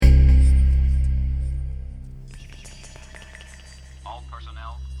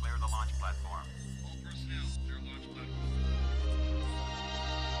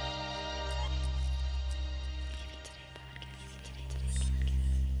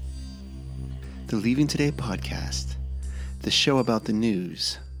The Leaving Today podcast, the show about the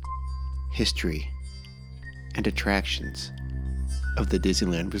news, history, and attractions of the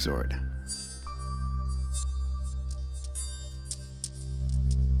Disneyland Resort.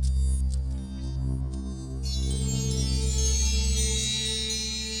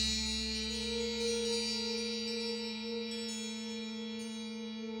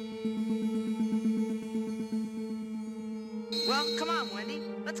 Well, come on, Wendy.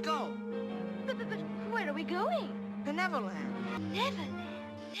 Let's go. But where are we going? To Neverland. Neverland.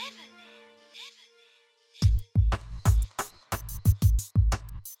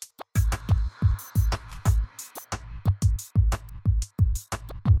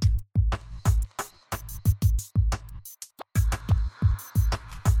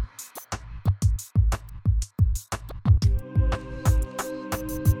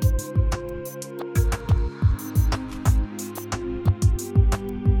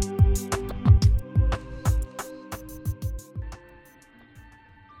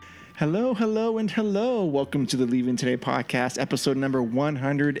 Hello, and hello. Welcome to the Leaving Today podcast, episode number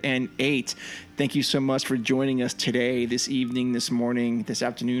 108. Thank you so much for joining us today, this evening, this morning, this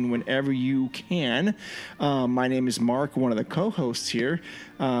afternoon, whenever you can. My name is Mark, one of the co-hosts here.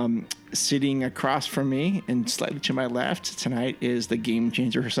 Sitting across from me and slightly to my left tonight is the game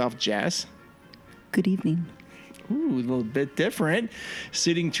changer herself, Jess. Good evening. Ooh, a little bit different.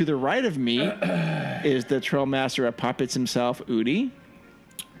 Sitting to the right of me is the trail master of puppets himself, Udi.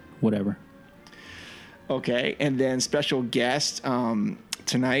 Whatever. Okay, and then special guest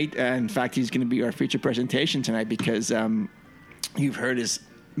tonight. In fact, he's going to be our feature presentation tonight because you've heard us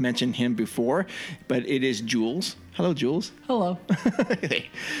mention him before, but it is Jules. Hello, Jules. Hello.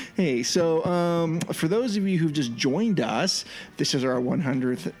 Hey, so for those of you who've just joined us, this is our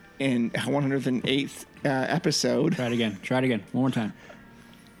 108th episode. Try it again. One more time.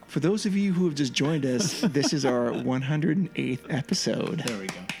 For those of you who have just joined us, this is our 108th episode. There we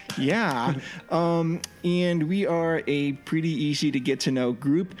go. Yeah. And we are a pretty easy to get to know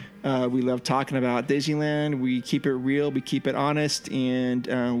group. We love talking about Disneyland. We keep it real. We keep it honest. And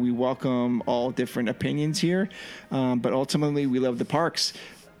we welcome all different opinions here. But ultimately, we love the parks.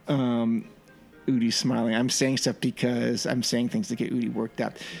 Udi's smiling. I'm saying stuff because I'm saying things to get Udi worked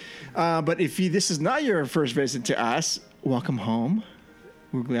up. But if this is not your first visit to us, welcome home.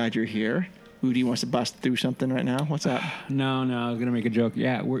 We're glad you're here. Udi wants to bust through something right now. What's up? No, I was gonna make a joke.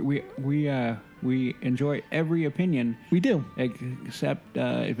 Yeah, we enjoy every opinion. We do, except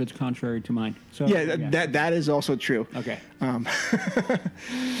if it's contrary to mine. So yeah. That is also true. Okay.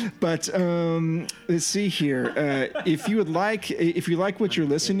 But let's see here. If you like what you're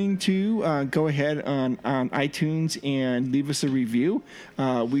listening to, go ahead on iTunes and leave us a review.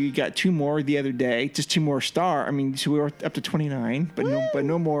 We got 2 more the other day, just 2 more star. I mean, so we were up to 29, but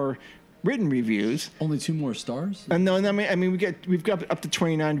no more written reviews. Only 2 more stars? No, I mean we've got up to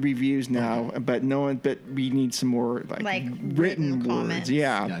 29 reviews now, but we need some more like written comments. words.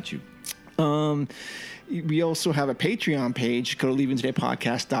 Yeah. Got you. We also have a Patreon page. Go to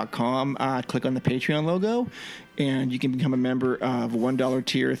leavingtodaypodcast.com. Click on the Patreon logo, and you can become a member of a $1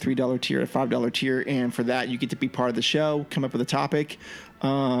 tier, $3 tier, a $5 tier. And for that, you get to be part of the show, come up with a topic.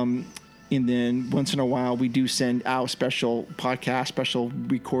 And then once in a while, we do send out special podcasts, special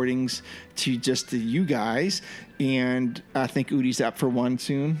recordings to just you guys. And I think Udi's up for one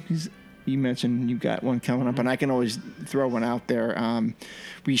soon. You mentioned you got one coming up, and I can always throw one out there.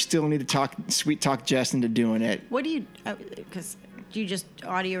 We still need to sweet talk Jess into doing it. What do you, because do you just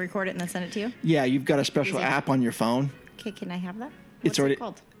audio record it and then send it to you? Yeah, you've got a special app on your phone. Okay, can I have that? It's What's already it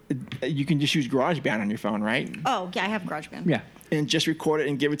called? You can just use GarageBand on your phone, right? Oh, yeah, I have GarageBand. Yeah. And just record it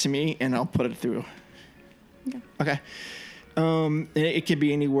and give it to me, and I'll put it through. Okay. And it could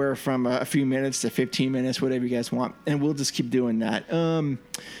be anywhere from a few minutes to 15 minutes, whatever you guys want. And we'll just keep doing that.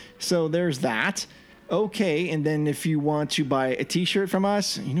 So there's that. Okay, and then if you want to buy a T-shirt from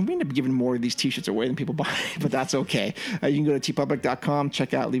us, we end up giving more of these T-shirts away than people buy, but that's okay. You can go to tpublic.com,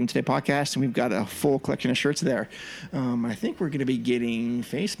 check out Leaving Today Podcast, and we've got a full collection of shirts there. I think we're going to be getting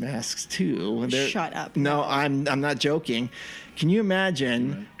face masks too. Shut up. No, I'm not joking. Can you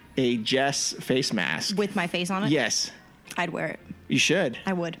imagine a Jess face mask? With my face on it? Yes. I'd wear it. You should.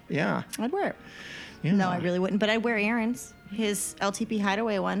 I would. Yeah. I'd wear it. Yeah. No, I really wouldn't, but I'd wear Aaron's, his LTP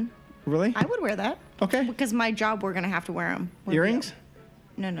Hideaway one. Really? I would wear that. Okay. Because my job, we're going to have to wear them. Earrings?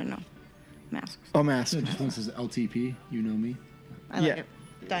 No. Masks. Oh, masks. It just says LTP. You know me. I like it.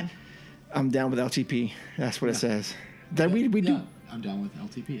 Done. I'm down with LTP. That's what it says. We do. Yeah, I'm down with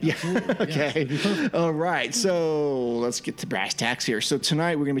LTP. Yeah. Absolutely. Okay. Yeah, All right. So let's get to brass tacks here. So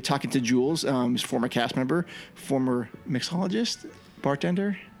tonight we're going to be talking to Jules, former cast member, former mixologist,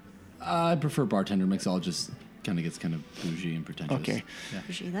 bartender. I prefer bartender. Mixologist kind of gets kind of bougie and pretentious. Okay. Yeah.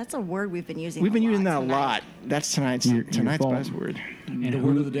 Gee, that's a word we've been using. We've been using that a tonight. lot. That's tonight's Your fault. buzzword. And The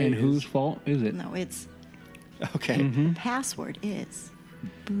word of the day and is- whose fault is it? No, it's Okay. the password is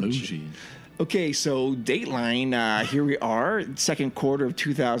Bougie. Okay, so Dateline, here we are, second quarter of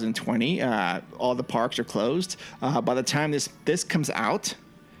 2020. All the parks are closed. By the time this comes out,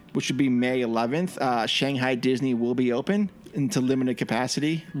 which would be May 11th, Shanghai Disney will be open into limited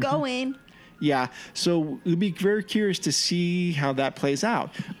capacity. going. Yeah, so we'll be very curious to see how that plays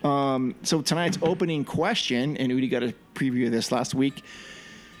out. So tonight's opening question, and Udi got a preview of this last week,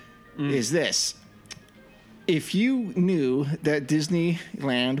 is this. If you knew that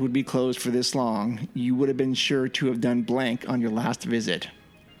Disneyland would be closed for this long, you would have been sure to have done blank on your last visit.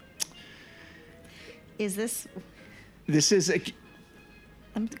 Is this? This is,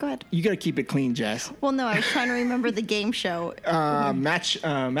 Go ahead. you got to keep it clean, Jess. Well, no, I was trying to remember the game show.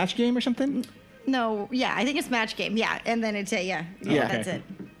 Match game or something? No, yeah, I think it's match game. Yeah, and then it's Yeah. that's it.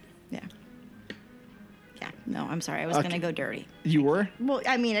 Yeah. Yeah. No, I'm sorry. I was gonna go dirty. You were? Well,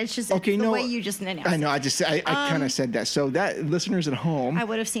 I mean, it's just Okay, the no. way you just announced. I know. it. I kind of said that. So that listeners at home, I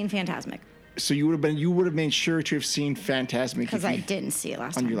would have seen Phantasmic so you would have made sure to have seen Phantasmic because if I you- didn't see it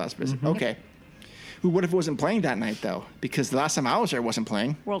last on time. your last visit. Okay. Well, what if it wasn't playing that night though? Because the last time I was there, it wasn't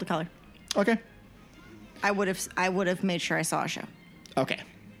playing. World of Color. Okay. I would have made sure I saw a show. Okay.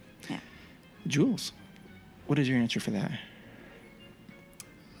 Yeah. Jules, what is your answer for that?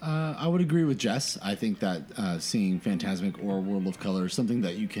 I would agree with Jess. I think that seeing Phantasmic or World of Color is something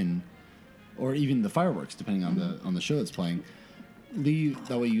that you can, or even the fireworks, depending on the show that's playing,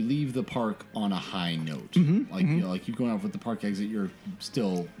 that way you leave the park on a high note. Like you know, like you going out with the park exit, you're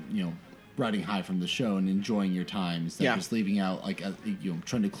still riding high from the show and enjoying your time instead Yeah. of just leaving out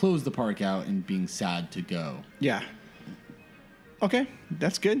trying to close the park out and being sad to go. Yeah. Okay,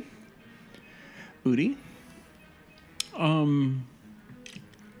 that's good. Udi?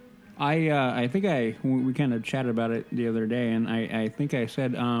 I think we kind of chatted about it the other day, and I think I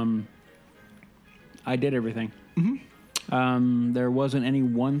said I did everything. There wasn't any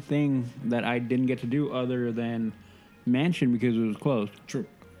one thing that I didn't get to do other than Mansion because it was closed.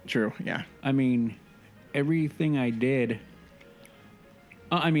 True, yeah. I mean, everything I did.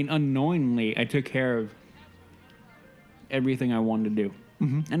 Unknowingly, I took care of everything I wanted to do.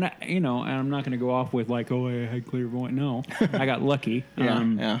 And I'm not going to go off with like, oh, I had clairvoyant. No, I got lucky.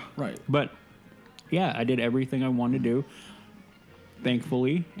 Yeah. Right. But yeah, I did everything I wanted to do,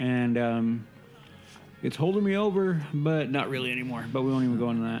 thankfully, and it's holding me over, but not really anymore. But we won't even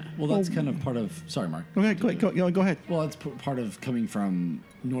go into that. Well, that's kind of part of. Sorry, Mark. Okay, go ahead. Well, it's part of coming from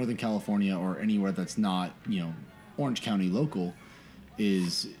Northern California or anywhere that's not, Orange County local,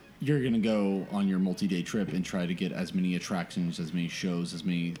 is you're going to go on your multi-day trip and try to get as many attractions, as many shows, as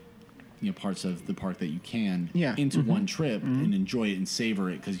many parts of the park that you can into one trip and enjoy it and savor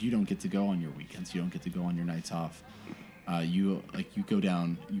it, because you don't get to go on your weekends. You don't get to go on your nights off. You go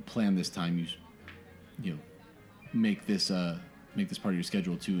down, you plan this time, you make this part of your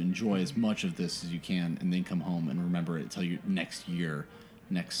schedule to enjoy as much of this as you can, and then come home and remember it till next year,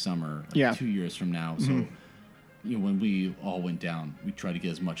 next summer, 2 years from now. So, when we all went down, we tried to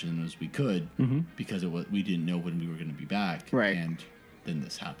get as much in as we could because we didn't know when we were going to be back. Right. And then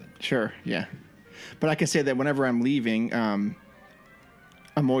this happened. Sure, yeah. But I can say that whenever I'm leaving, I'm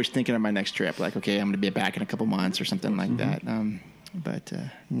always thinking of my next trip. Like, okay, I'm going to be back in a couple months or something like that. But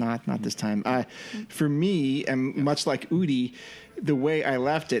not this time. For me, and much like Udi, the way I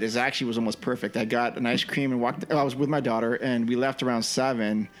left it was almost perfect. I got an ice cream and I was with my daughter, and we left around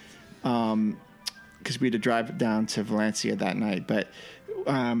 7 because we had to drive down to Valencia that night. But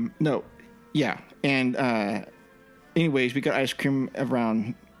anyways, we got ice cream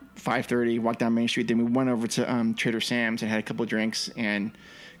around 5:30. Walked down Main Street. Then we went over to Trader Sam's and had a couple of drinks, and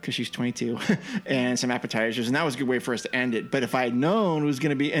because she's 22, and some appetizers, and that was a good way for us to end it. But if I had known it was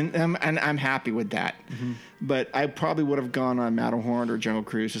going to be, and I'm happy with that, but I probably would have gone on Matterhorn or Jungle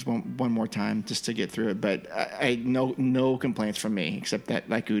Cruise just one more time just to get through it. But I no complaints from me, except that,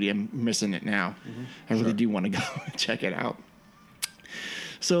 like Udi, I'm missing it now. I really do want to go and check it out.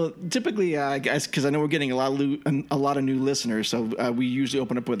 So typically, guys, because I know we're getting a lot of new listeners, so we usually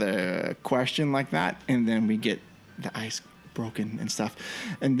open up with a question like that, and then we get the ice broken and stuff,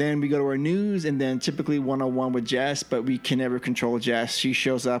 and then we go to our news, and then typically 101 with Jess, but we can never control Jess. She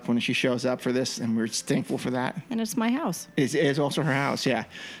shows up when she shows up for this, and we're thankful for that. And it's my house. It's also her house, yeah.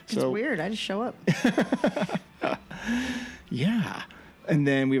 It's weird. I just show up. Yeah. And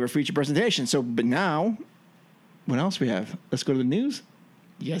then we have a feature presentation. So, but now, what else we have? Let's go to the news.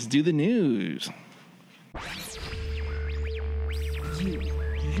 Yes, do the news. You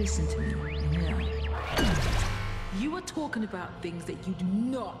Listen to me now. You are talking about things that you do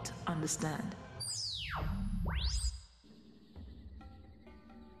not understand.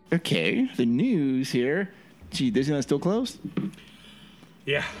 Okay, the news here. Gee, Disneyland's still closed?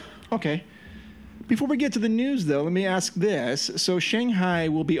 Yeah. Okay. Before we get to the news, though, let me ask this. So Shanghai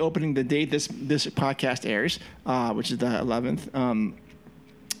will be opening the date this podcast airs, which is the 11th.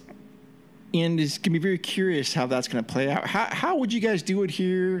 And it's going to be very curious how that's going to play out. How would you guys do it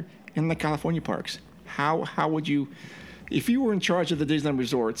here in the California parks? How would you, if you were in charge of the Disneyland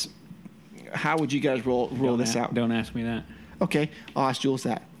resorts, how would you guys roll this out? Don't ask me that. Okay, I'll ask Jules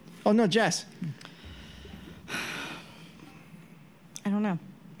that. Oh, no, Jess. I don't know.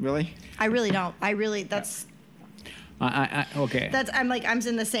 Really? I really don't. That's Okay. I'm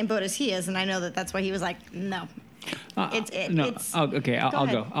in the same boat as he is, and I know that's why he was like, no. Okay, I'll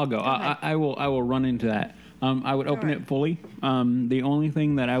ahead. go. I'll go. ahead. I will run into that. I would open it fully. The only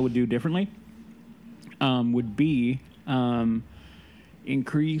thing that I would do differently would be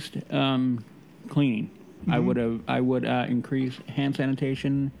increased cleaning. Mm-hmm. I would increase hand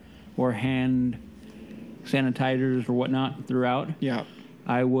sanitation or hand sanitizers or whatnot throughout. Yeah.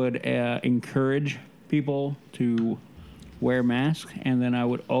 I would encourage people to wear masks, and then I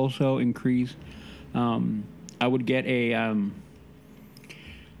would also increase. I would get a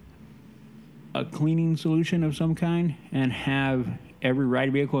cleaning solution of some kind and have every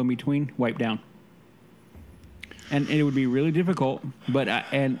ride vehicle in between wiped down. And it would be really difficult, but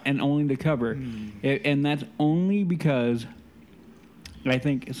and only to cover, and that's only because I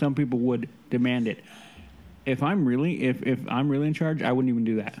think some people would demand it. If I'm really in charge, I wouldn't even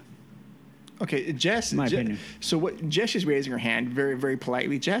do that. Okay, Jess. My opinion. So what? Jess is raising her hand very, very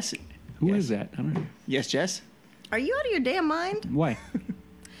politely. Jess. Who is that? I don't know. Yes, Jess. Are you out of your damn mind? Why?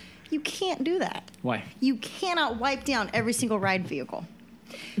 You can't do that. Why? You cannot wipe down every single ride vehicle.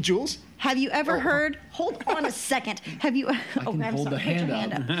 Jules. Have you ever heard? Hold on a second. Have you? I can hold the hand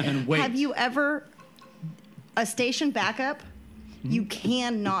up and wait. Have you ever a station backup? You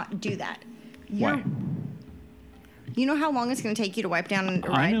cannot do that. Why? You know how long it's going to take you to wipe down a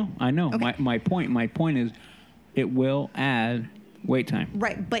ride? I know. Okay. My point is, it will add wait time.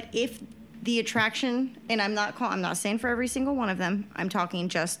 Right, but if the attraction, and I'm not saying for every single one of them, I'm talking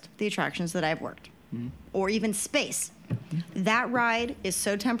just the attractions that I've worked, or even space. That ride is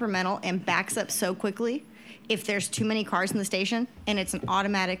so temperamental and backs up so quickly. If there's too many cars in the station and it's an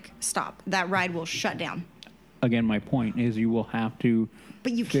automatic stop, that ride will shut down. Again, my point is you will have to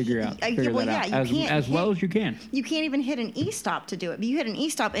figure that out as well as you can. You can't even hit an E-stop to do it. But you hit an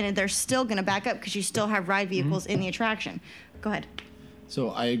E-stop and they're still going to back up because you still have ride vehicles in the attraction. Go ahead. So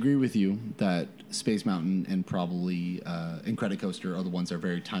I agree with you that Space Mountain and probably Incredicoaster are the ones that are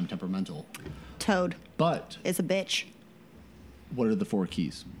very time temperamental. Toad. But is a bitch. What are the 4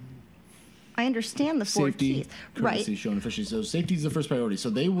 keys? I understand the 4 keys. Courtesy, show, and efficiency. So safety is the first priority. So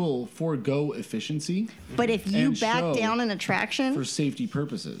they will forego efficiency. But if you back down an attraction for safety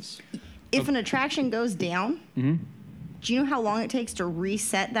purposes, if an attraction goes down, do you know how long it takes to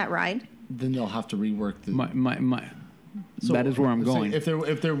reset that ride? Then they'll have to rework the. So that is where I'm going. If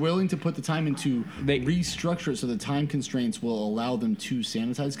they're willing to put the time into restructure it so the time constraints will allow them to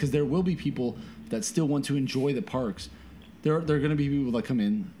sanitize, because there will be people that still want to enjoy the parks. There are going to be people that come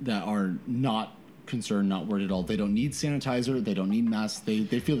in that are not concerned, not worried at all. They don't need sanitizer. They don't need masks. They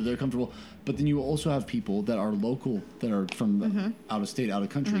feel that they're comfortable. But then you will also have people that are local, that are from out of state, out of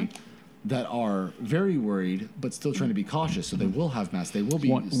country, that are very worried but still trying to be cautious. So they will have masks. They will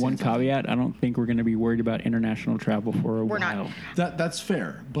be one caveat. I don't think we're going to be worried about international travel for a while. Not. That's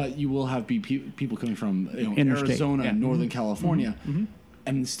fair. But you will have people coming from Interstate, Arizona, Northern California.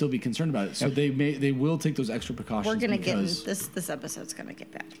 And still be concerned about it. So they will take those extra precautions. We're going to get in this episode's going to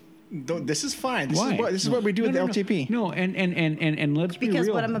get bad. This is fine. Why? This is what we do with the LTP. No, and let's be real. Because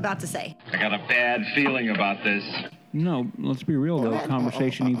what I'm about to say. I got a bad feeling about this. No, let's be real, though. The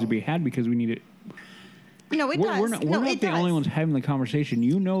conversation needs to be had because we need it. No, it does. We're not the only ones having the conversation.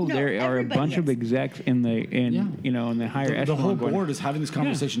 There are a bunch of execs in the higher echelon. The whole board is having this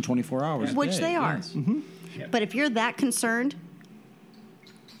conversation 24 hours. Which they are. Yes. But if you're that concerned,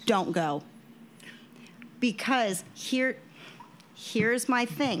 don't go. Because here's my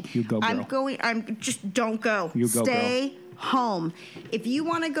thing. You go, girl. I'm just don't go. You go, Stay home. If you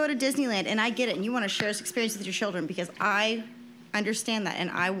want to go to Disneyland, and I get it, and you want to share this experience with your children, because I understand that,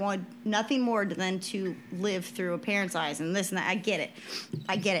 and I want nothing more than to live through a parent's eyes and this and that. I get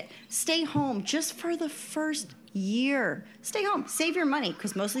it. Stay home just for the first year. Stay home. Save your money,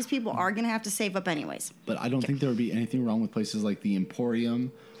 because most of these people are going to have to save up anyways. But I don't think there would be anything wrong with places like the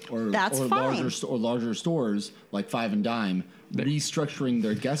Emporium That's or fine. larger stores like Five and Dime restructuring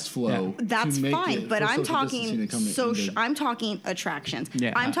their guest flow. That's to make fine, it but for I'm social distancing to talking come in social. the- I'm talking attractions.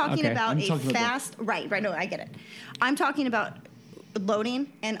 Yeah, I'm talking okay. about I'm a talking about fast. Right. No, I get it. I'm talking about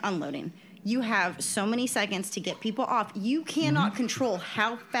loading and unloading. You have so many seconds to get people off. You cannot control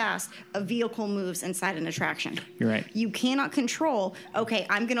how fast a vehicle moves inside an attraction. You're right. You cannot control, okay,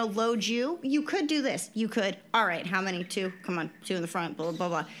 I'm going to load you. You could do this. You could, all right, how many? 2? Come on, 2 in the front, blah, blah,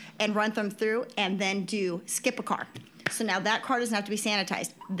 blah. And run them through and then skip a car. So now that car doesn't have to be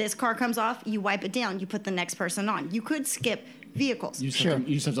sanitized. This car comes off, you wipe it down, you put the next person on. You could skip vehicles. You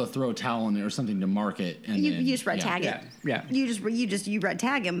just have to throw a towel in there or something to mark it. And You then, just red tag it. Yeah. You red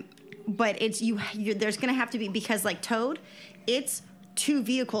tag him, but it's you there's going to have to be, because like Toad, it's 2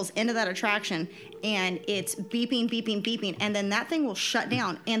 vehicles into that attraction and it's beeping, and then that thing will shut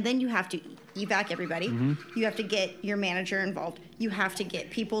down, and then you have to evac everybody. You have to get your manager involved. You have to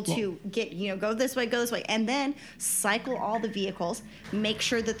get people to go this way, and then cycle all the vehicles, make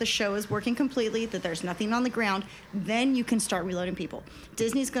sure that the show is working completely, that there's nothing on the ground. Then you can start reloading people.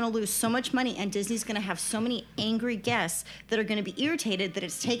 Disney's going to lose so much money, and Disney's going to have so many angry guests that are going to be irritated that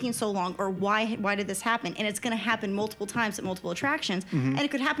it's taking so long, or why did this happen? And it's going to happen multiple times at multiple attractions, and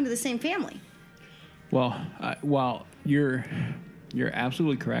it could happen to the same family. Well, you're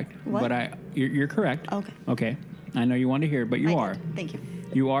absolutely correct. What? But you're correct. Okay. Okay. I know you want to hear it, but you I are. did. Thank you.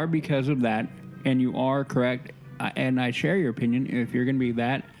 You are, because of that, and you are correct. And I share your opinion. If you're going to be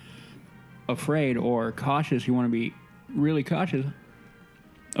that afraid or cautious, you want to be really cautious,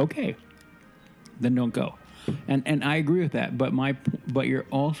 okay, then don't go. And I agree with that. But you're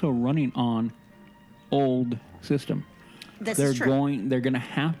also running on old system. This is true. They're going to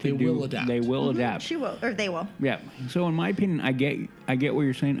have to They will adapt. They will adapt. She will, or they will. Yeah. So in my opinion, I get what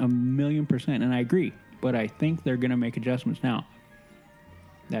you're saying 1,000,000%, and I agree. But I think they're going to make adjustments now.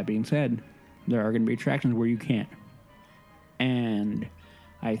 That being said, there are going to be attractions where you can't, and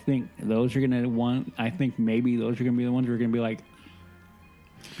I think those are going to I think maybe those are going to be the ones who are going to be like,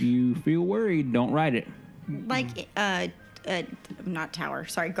 if you feel worried, don't ride it. Like, not Tower.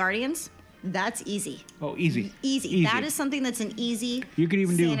 Sorry, Guardians. That's easy. Oh, easy. Easy. That is something that's an easy. You could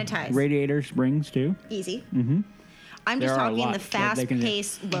even sanitize. do Radiator Springs too. Easy. Mm-hmm. I'm just There are a talking lot the that they can do.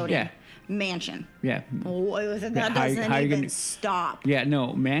 fast-paced loading. Yeah. Mansion. Yeah. Oh, that how doesn't you even gonna- stop. Yeah,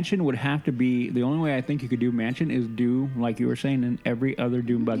 no, Mansion would have to be, the only way I think you could do Mansion is do, like you were saying, in every other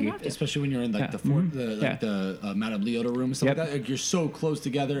Doom buggy. Especially when you're in like Yeah. the Madame Leota room and stuff Yep. like that. Like, you're so close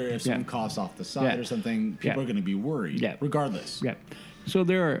together. If someone Yeah. coughs off the side Yeah. or something, people Yeah. are going to be worried. Yeah. Regardless. Yeah. So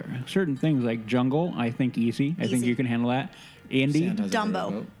there are certain things like Jungle, I think easy. I think Easy. you can handle that. Indy, Sanitize every Dumbo.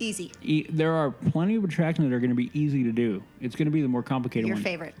 boat. Easy. There are plenty of attractions that are going to be easy to do. It's going to be the more complicated Your one.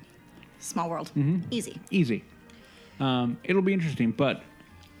 favorite. Small World. Easy. Easy. It'll be interesting. But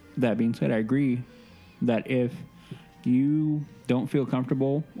that being said, I agree that if you don't feel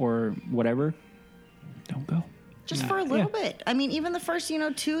comfortable or whatever, don't go. Just for a little bit. I mean, even the first,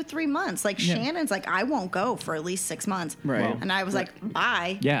 2-3 months. Like, Yeah. Shannon's like, I won't go for at least 6 months. Right. Well, And I was like,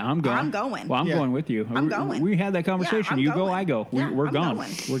 bye. Yeah, I'm going. I'm going. Well, I'm Yeah. going with you. I'm going. We had that conversation. I'm You go, going. I go. Yeah, We're I'm gone.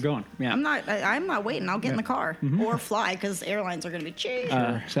 going. We're going. Yeah. I'm not waiting. I'll get in the car or fly, because airlines are going to be cheap.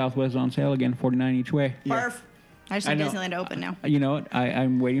 Southwest on sale again, $49 each way. Barf. I just I need know. Disneyland to open now. You know what?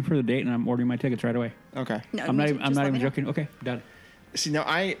 I'm waiting for the date, and I'm ordering my tickets right away. Okay. No, I'm me not too. even, I'm Just not let even me know. joking. Okay, done. See, now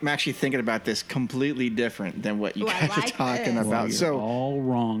I'm actually thinking about this completely different than what you Ooh, I guys are like talking this. about. You're So, all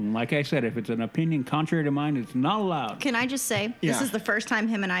wrong. Like I said, if it's an opinion contrary to mine, it's not allowed. Can I just say, this Yeah. is the first time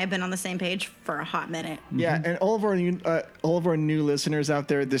him and I have been on the same page for a hot minute. yeah, and all of our new listeners out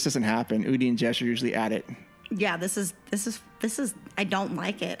there, this doesn't happen. Udi and Jess are usually at it. Yeah, this is. I don't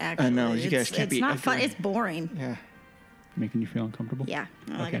like it. Actually, I know, you guys can't It's be- not fun. It's boring. Yeah. Making you feel uncomfortable? Yeah,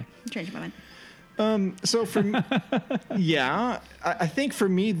 I like Okay. it. I'm changing my mind. So for yeah, I think for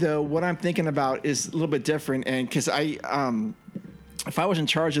me though, what I'm thinking about is a little bit different, and because if I was in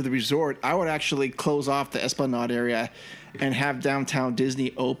charge of the resort, I would actually close off the Esplanade area and have downtown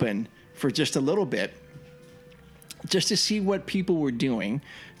Disney open for just a little bit, just to see what people were doing,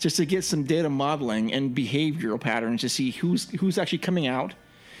 just to get some data modeling and behavioral patterns to see who's actually coming out.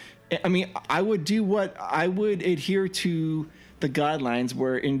 I mean, I would adhere to the guidelines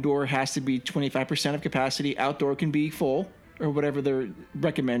where indoor has to be 25% of capacity, outdoor can be full or whatever they're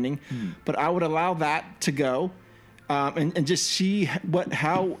recommending. But I would allow that to go and just see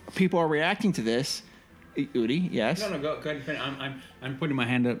how people are reacting to this. Udi, yes. No, go ahead and finish. I'm putting my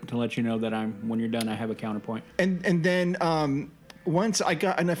hand up to let you know that when you're done, I have a counterpoint. And then once I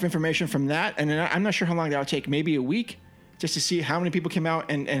got enough information from that, and then I'm not sure how long that would take, maybe a week, just to see how many people came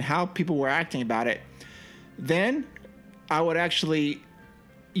out and how people were acting about it. Then I would actually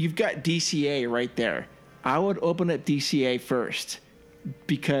you've got DCA right there. I would open up DCA first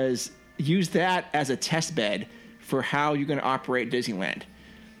because use that as a test bed for how you're going to operate Disneyland.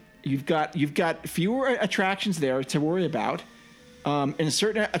 You've got fewer attractions there to worry about, and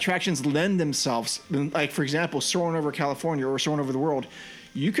certain attractions lend themselves. Like for example, soaring over California or soaring over the world,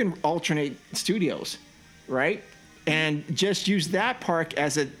 you can alternate studios, right? And just use that park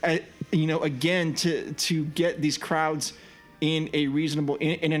as again to get these crowds in a reasonable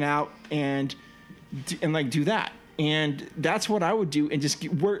in and out and like do that. And that's what I would do, and just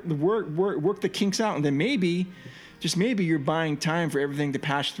work the kinks out, and then maybe you're buying time for everything to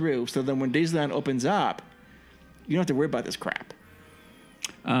pass through, so then when Disneyland opens up, you don't have to worry about this crap.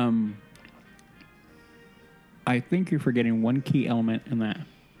 I think you're forgetting one key element in that.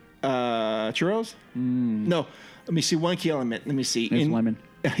 Churros? No. Let me see one key element. Let me see. It's lemon.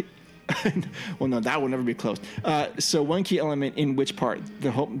 Well, no, that will never be closed. So one key element in which part?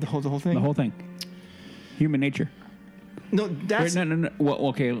 The whole thing? The whole thing. Human nature. No, that's... No. Well,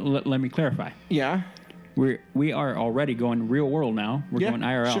 okay, let me clarify. Yeah? We are already going real world now. We're going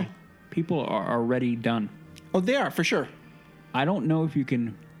IRL. Sure. People are already done. Oh, they are, for sure. I don't know if you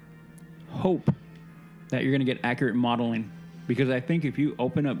can hope that you're going to get accurate modeling, because I think if you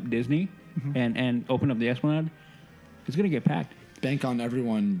open up Disney and open up the Esplanade, it's going to get packed. Bank on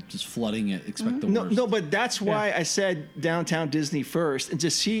everyone just flooding it. Expect the worst. No, but that's why I said downtown Disney first, and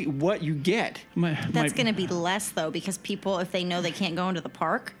just see what you get. That's going to be less, though, because people, if they know they can't go into the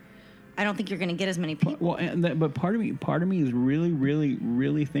park, I don't think you're going to get as many people. Well, but part of me is really, really,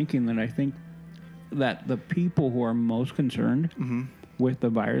 really thinking that I think that the people who are most concerned with the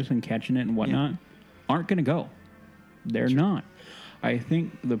virus and catching it and whatnot aren't going to go. They're not. I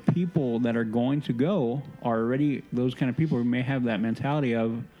think the people that are going to go are already those kind of people who may have that mentality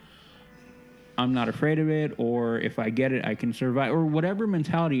of, I'm not afraid of it, or if I get it, I can survive, or whatever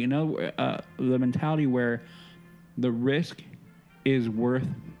mentality, the mentality where the risk is worth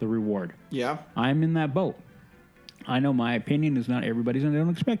the reward. Yeah. I'm in that boat. I know my opinion is not everybody's, and I don't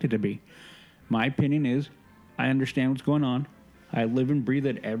expect it to be. My opinion is I understand what's going on. I live and breathe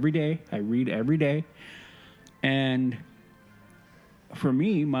it every day. I read every day. And for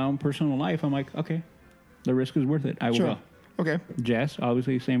me, my own personal life, I'm like, okay, the risk is worth it. I will go. Okay. Jess,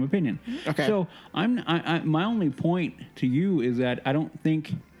 obviously, same opinion. Okay. So my only point to you is that I don't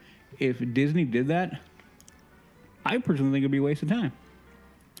think if Disney did that, I personally think it'd be a waste of time.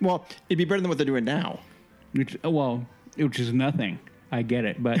 Well, it'd be better than what they're doing now. Which is nothing. I get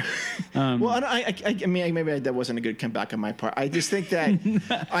it, but well, I mean, maybe that wasn't a good comeback on my part. I just think that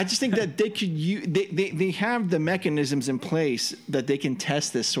they could they have the mechanisms in place that they can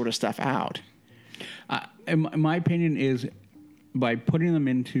test this sort of stuff out. My opinion is, by putting them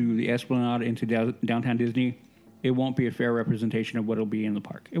into the Esplanade, into downtown Disney, it won't be a fair representation of what it'll be in the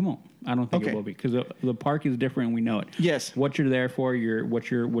park. It won't. I don't think it will be, because the park is different and we know it. Yes. What you're there for, what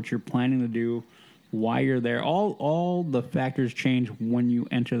you're planning to do, why you're there, all the factors change when you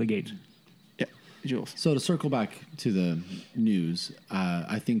enter the gates. Yeah. Jules. So to circle back to the news,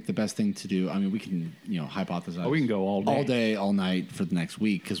 I think the best thing to do, I mean, we can, hypothesize. We can go all day. All day, all night for the next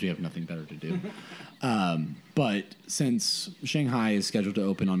week because we have nothing better to do. But since Shanghai is scheduled to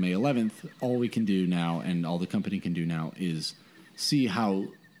open on May 11th, all we can do now and all the company can do now is see how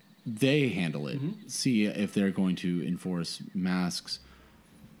they handle it. See if they're going to enforce masks,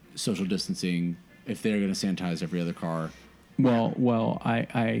 social distancing, if they're going to sanitize every other car. Well,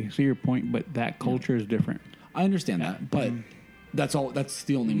 I see your point, but that culture is different. I understand that, but that's all. That's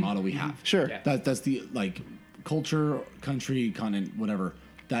the only model we have. Sure. Yeah. That's the culture, country, continent, whatever.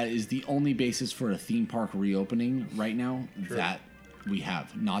 That is the only basis for a theme park reopening right now that we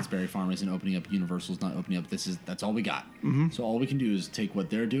have. Knott's Berry Farm isn't opening up. Universal's not opening up. That's all we got. So all we can do is take what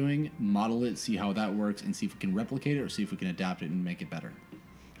they're doing, model it, see how that works, and see if we can replicate it or see if we can adapt it and make it better.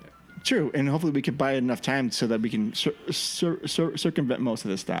 True, and hopefully we can buy enough time so that we can circumvent most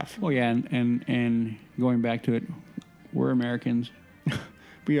of this stuff. Well, yeah, and going back to it, we're Americans.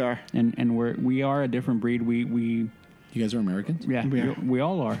 We are, and we are a different breed. We You guys are Americans? yeah, we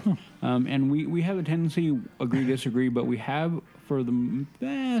all are, and we have a tendency agree disagree, but we have, for the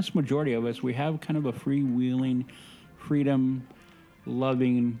vast majority of us, we have kind of a freewheeling, freedom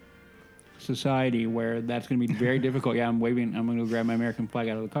loving society where that's going to be very difficult. Yeah, I'm going to go grab my American flag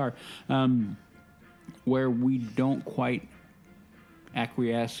out of the car. Where we don't quite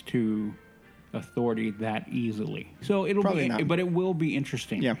acquiesce to authority that easily. So but it will be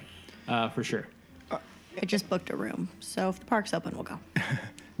interesting. Yeah. For sure. I just booked a room, so if the park's open, we'll go.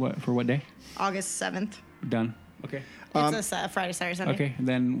 What day? August 7th. Done. Okay. It's a Friday, Saturday, Sunday. Okay,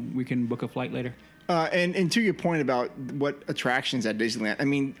 then we can book a flight later. And to your point about what attractions at Disneyland, I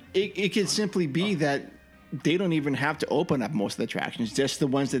mean, it could simply be that they don't even have to open up most of the attractions, just the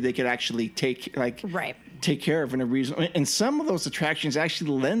ones that they could actually take care of in a reason. And some of those attractions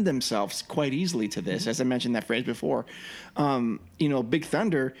actually lend themselves quite easily to this, as I mentioned that phrase before. Big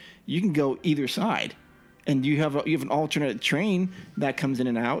Thunder, you can go either side. And you have an alternate train that comes in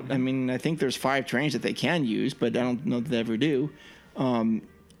and out. I mean, I think there's 5 trains that they can use, but I don't know that they ever do.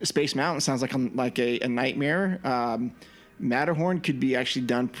 Space Mountain sounds like a nightmare. Matterhorn could be actually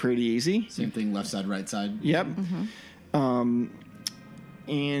done pretty easy. Same thing, left side, right side. Yep.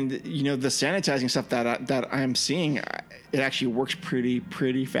 And the sanitizing stuff that I'm seeing, it actually works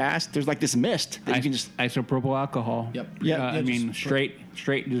pretty fast. There's like this mist that you can just isopropyl alcohol. Yep. Yeah. I mean, straight,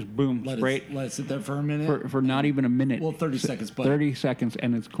 just boom, spray Let it sit there for a minute. For not even a minute. Well, 30 seconds. But 30 seconds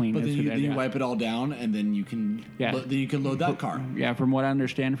and it's clean. But then you wipe it all down, and then you can load that car. Yeah, from what I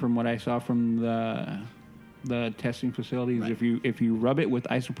understand, from what I saw from the testing facilities, Right. if you rub it with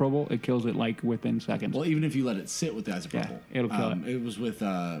isopropyl, it kills it like within seconds. Well, even if you let it sit with the isopropyl, it'll kill it. It was with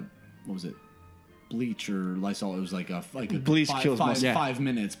what was it? Bleach or Lysol. It was like a Bleach kills most. 5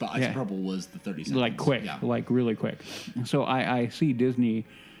 minutes, but isopropyl was the 30 seconds. Like quick, like really quick. So I see Disney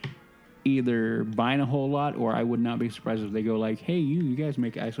either buying a whole lot, or I would not be surprised if they go like, hey, you guys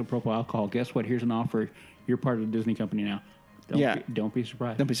make isopropyl alcohol. Guess what? Here's an offer. You're part of the Disney company now. Don't be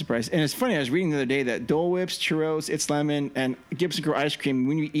surprised. Don't be surprised. And it's funny, I was reading the other day that Dole Whips, churros, It's Lemon, and Gibson Girl ice cream,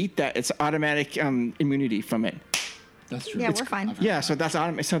 when you eat that, it's automatic immunity from it. That's true. Yeah, we're fine. Yeah, so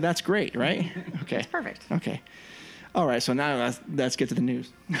that's great, right? Okay. It's perfect. Okay. All right, so now let's get to the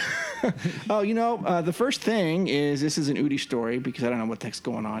news. The first thing is, this is an Udi story, because I don't know what the heck's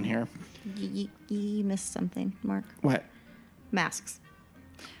going on here. You missed something, Mark. What? Masks.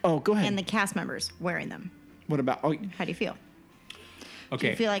 Oh, go ahead. And the cast members wearing them. What about... Oh, How do you feel? Okay.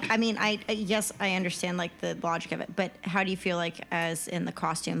 Do you feel like, I mean, yes, I understand like the logic of it, but how do you feel like as in the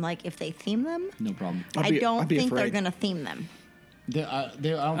costume, like if they theme them? No problem. I don't think they're afraid. going to theme them.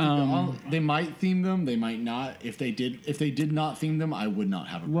 They might theme them. They might not. If they did not theme them, I would not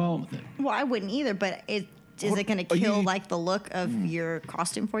have a problem with it. Well, I wouldn't either, but is it going to kill like the look of your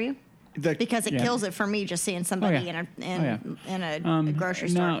costume for you? Because it kills it for me just seeing somebody in a grocery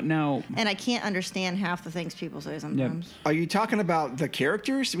store. Now, and I can't understand half the things people say sometimes. Are you talking about the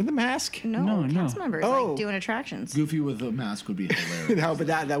characters with the mask? No, cast members Oh. like doing attractions. Goofy with a mask would be hilarious. No, but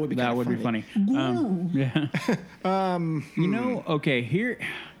that would be that kind would of be funny. Okay,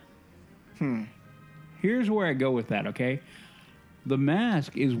 here's where I go with that, okay? The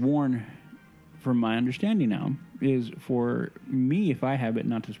mask is worn, from my understanding now, is for me, if I have it,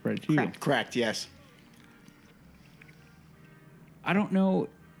 not to spread it to you. Correct, yes. I don't know.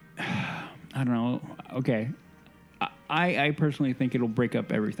 Okay. I personally think it'll break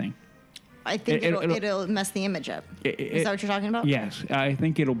up everything. I think it'll mess the image up. Is that what you're talking about? Yes. I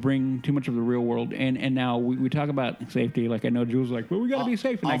think it'll bring too much of the real world. And now we talk about safety. Like, I know Jules is like, well, we got to be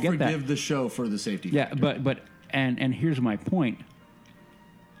safe. And I get that. I'll forgive the show for the safety factor. Yeah, but here's my point.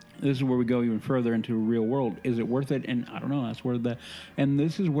 This is where we go even further into real world. Is it worth it? And I don't know.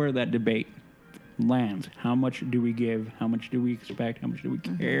 This is where that debate lands. How much do we give? How much do we expect? How much do we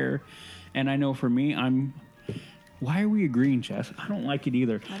care? And I know for me, why are we agreeing, Chess? I don't like it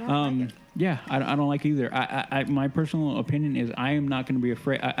either. I don't like it. Yeah, I don't like it either. My personal opinion is I am not going to be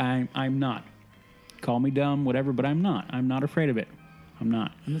afraid. I'm not. Call me dumb, whatever, but I'm not. I'm not afraid of it. I'm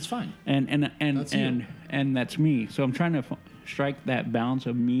not. And that's fine. And that's me. So I'm trying to strike that balance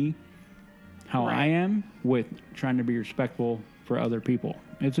of me, how I am, with trying to be respectful for other people.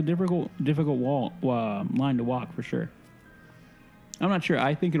 It's a difficult line to walk for sure. I'm not sure.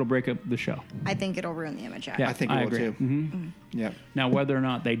 I think it'll break up the show. I think it'll ruin the image. I think it will agree. too. Mm-hmm. Yeah. Now, whether or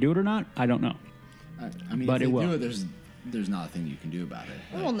not they do it or not, I don't know. I mean, But if it they will. do it, there's not a thing you can do about it.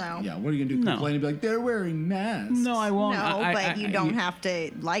 Well, no. Yeah, what are you going to do? No. Complain and be like, they're wearing masks? No, I won't. No, but you don't have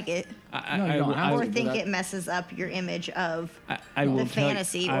to like it. No, you don't have Or to, think but it messes up your image of I will the tell you-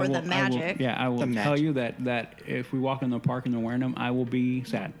 fantasy I or the will- magic. I will The tell magic. you that if we walk in the park and they're wearing them, I will be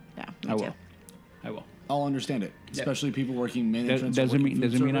sad. Yeah, I me will. too. I will. I'll understand it. Especially people working main entrance. or Doesn't working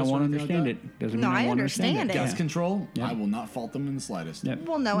mean food I service won't or anything understand like it. Doesn't No, mean I I won't understand understand it. it. that. Gas control, Yeah. I will not fault them in the slightest. Yeah.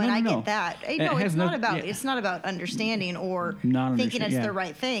 Well, no, and I no. get that. It No, has it's no- not about yeah. it's not about understanding or Not thinking it's understand- yeah. the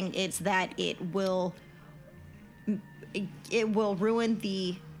right thing. It's that it will ruin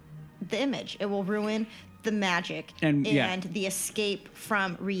the image. It will ruin the magic And, the escape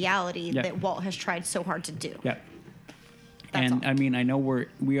from reality Yeah. that Walt has tried so hard to do. Yeah. That's And all. I mean, I know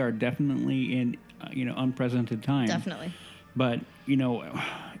we are definitely in unprecedented times. Definitely. But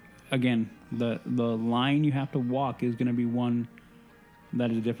again, the line you have to walk is going to be one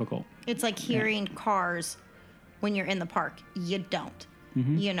that is difficult. It's like hearing cars when you're in the park. You don't.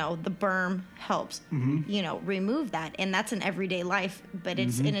 You know, the berm helps, you know, remove that. And that's in everyday life, but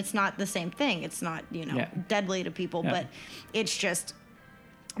and it's not the same thing. It's not, you know, deadly to people, but it's just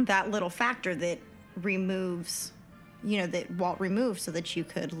that little factor that removes, you know, that Walt removed so that you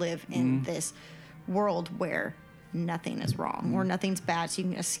could live in this world where nothing is wrong or nothing's bad, so you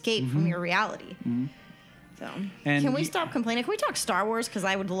can escape from your reality. So, And can we stop complaining? Can we talk Star Wars? Because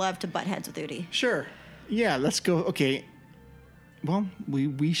I would love to butt heads with Udi. Sure. Yeah, let's go. Okay. Well,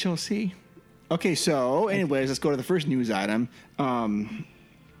 we shall see. Okay, so anyways, let's go to the first news item. Happy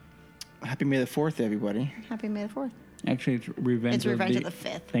May the 4th, everybody. Happy May the 4th. Actually, it's Revenge It's Revenge of the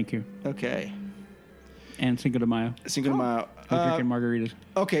 5th. Thank you. Okay. And Cinco de Mayo. Cinco de Mayo. We're drinking margaritas.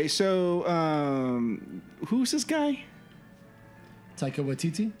 Okay, so who's this guy? Taika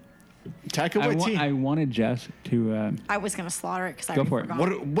Waititi? Taika Waititi. I wanted Jess to... I was going to slaughter it because I Go already for it. forgot.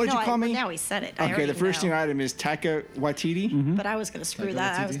 What did you call me? Now he said it. I Okay, already the first know. new item is Taika Waititi But I was going to screw Taika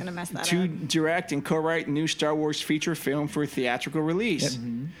that. I Waititi. was going to mess that to up. direct and co-write new Star Wars feature film for theatrical release.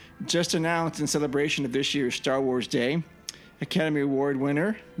 Just announced in celebration of this year's Star Wars Day, Academy Award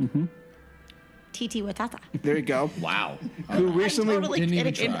winner. Titi Watata. There you go. Wow. Who recently I'm totally Didn't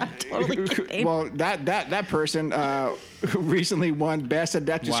even kidding. try. I'm totally kidding. Well, that person who recently won Best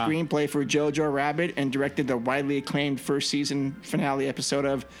Adapted Wow. Screenplay for Jojo Rabbit and directed the widely acclaimed first season finale episode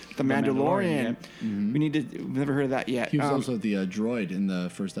of The Mandalorian. Mandalorian, We need to. We've never heard of that yet. He was also the droid in the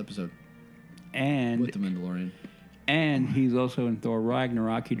first episode And with the Mandalorian. he's also in Thor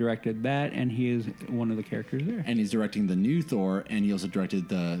Ragnarok. He directed that, and he is one of the characters there. And he's directing the new Thor, and he also directed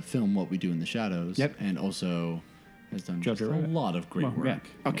the film What We Do in the Shadows. Yep. And also has done just Jojo a Rabbit. lot of great Well, work. yeah.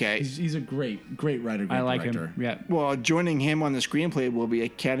 Okay. He's a great writer, great I like director. him. Yeah. Well, joining him on the screenplay will be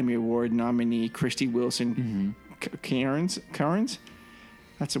Academy Award nominee Christy Wilson Cairns.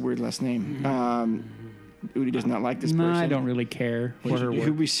 That's a weird last name. Udi does not like this No, person. I don't really care for her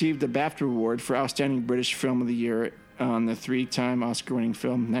Who work. received the BAFTA Award for Outstanding British Film of the Year on the three-time Oscar-winning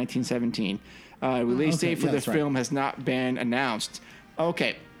film 1917. Release Okay, date for yeah, the that's right. film has not been announced.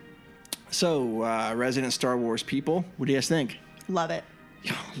 Okay. So, resident Star Wars people, what do you guys think? Love it.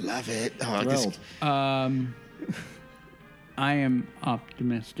 Love it. Oh, Thrilled. I am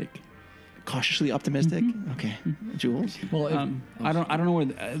optimistic. cautiously optimistic. Okay. Jules? Well, if, I don't know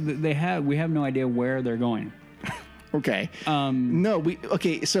where we have no idea where they're going. Okay.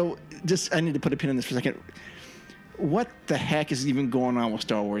 Okay, so just, I need to put a pin in this for a second. What the heck is even going on with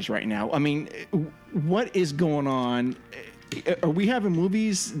Star Wars right now? I mean, what is going on? Are we having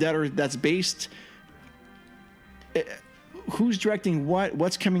movies that's based? Who's directing what?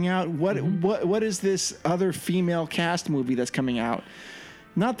 What's coming out? What is this other female cast movie that's coming out?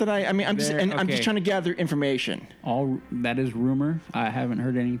 Not that I'm just Okay. trying to gather information. All that is rumor. I haven't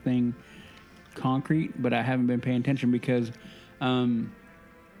heard anything concrete, but I haven't been paying attention because, to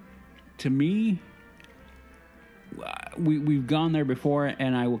me, we've gone there before,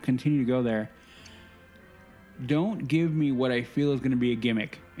 and I will continue to go there. Don't give me what I feel is going to be a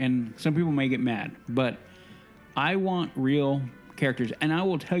gimmick, and some people may get mad, but I want real characters, and I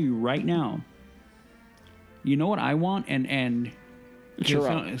will tell you right now. You know what I want, and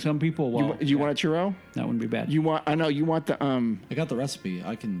Churro. some people. Well, You want a churro? that wouldn't be bad. You want the I got the recipe.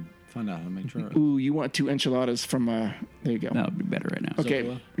 I can find out how to make churros. Ooh, you want 2 enchiladas from there you go. That would be better right now. Okay.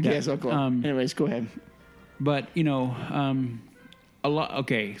 Zocalo? Yes, Zocalo. Anyways, go ahead. But a lot.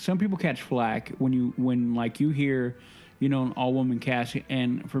 Okay, some people catch flack when you hear, an all-woman cast,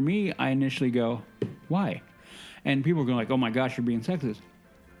 and for me, I initially go, why? And people are going like, oh my gosh, you're being sexist.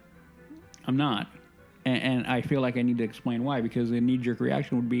 I'm not, and I feel like I need to explain why, because the knee-jerk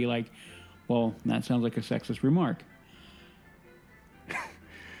reaction would be like, well, that sounds like a sexist remark.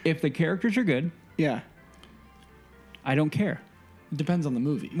 If the characters are good, Yeah. I don't care. It depends on the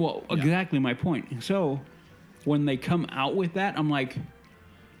movie. Well, Yeah. exactly my point. So when they come out with that, I'm like,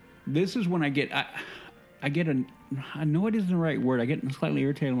 this is when I get I know it isn't the right word. I get slightly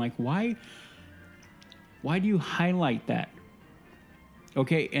irritated. I'm like, why do you highlight that?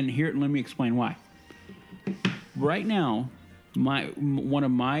 Okay, and let me explain why. Right now, one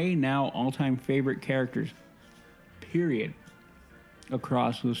of my now all-time favorite characters, period,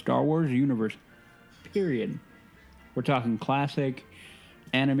 across the Star Wars universe, period. We're talking classic,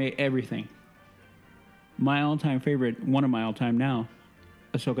 anime, everything. My all-time favorite, one of my all-time now,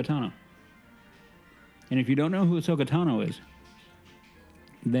 Ahsoka Tano. And if you don't know who Ahsoka Tano is,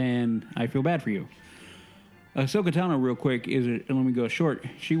 then I feel bad for you. Ahsoka Tano, real quick, let me go short.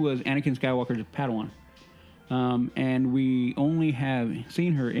 She was Anakin Skywalker's Padawan. And we only have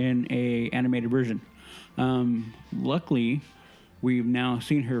seen her in a animated version. Luckily, We've now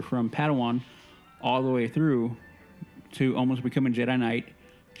seen her from Padawan all the way through to almost becoming Jedi Knight.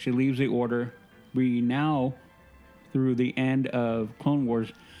 She leaves the Order. We now, through the end of Clone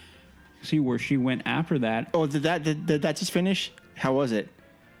Wars, see where she went after that. Oh, did that just finish? How was it?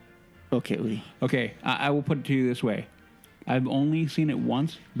 Okay, Udi. Okay, I will put it to you this way. I've only seen it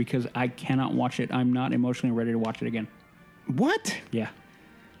once because I cannot watch it. I'm not emotionally ready to watch it again. What? Yeah.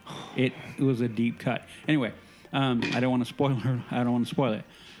 It was a deep cut. Anyway, I don't want to spoil her. I don't want to spoil it.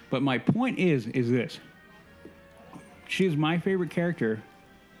 But my point is this. She's my favorite character,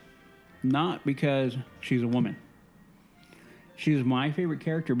 not because she's a woman. She's my favorite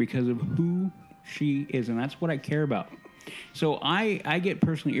character because of who she is, and that's what I care about. So I get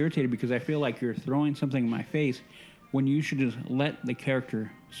personally irritated because I feel like you're throwing something in my face when you should just let the character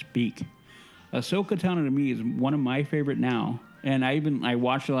speak. Ahsoka Tano to me is one of my favorite now, and I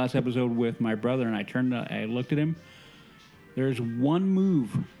watched the last episode with my brother, and I looked at him. There's one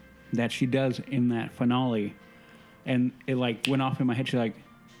move that she does in that finale, and it like went off in my head. She's like,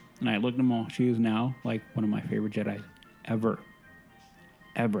 and I looked at them all. She is now like one of my favorite Jedi ever.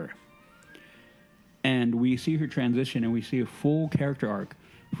 And we see her transition, and we see a full character arc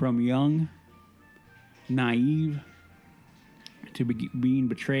from young, naive, to being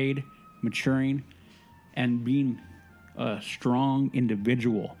betrayed, maturing, and being a strong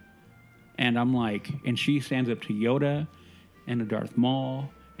individual. And I'm like, and she stands up to Yoda and to Darth Maul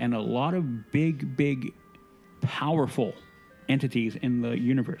and a lot of big, powerful entities in the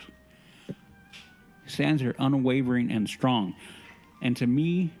universe. Stands there unwavering and strong. And to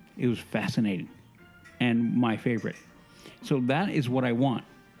me, it was fascinating and my favorite. So that is what I want.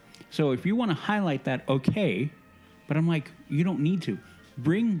 So if you want to highlight that, okay. But I'm like, you don't need to.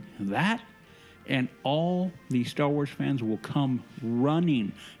 Bring that, and all the Star Wars fans will come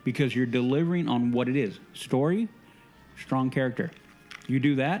running because you're delivering on what it is. Story, strong character. You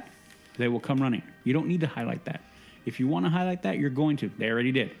do that, they will come running. You don't need to highlight that. If you want to highlight that, you're going to. They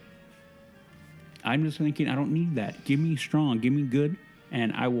already did. I'm just thinking, I don't need that. Give me strong, give me good,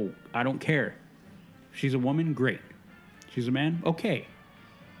 and I don't care. She's a woman, great. She's a man, okay.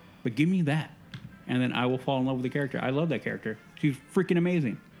 But give me that. And then I will fall in love with the character. I love that character. She's freaking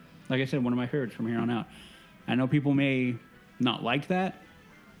amazing. Like I said, one of my favorites from here on out. I know people may not like that,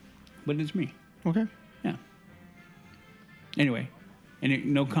 but it's me. Okay. Yeah. Anyway,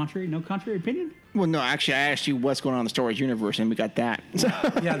 no contrary opinion? Well, no, actually, I asked you what's going on in the Star Wars universe, and we got that. Because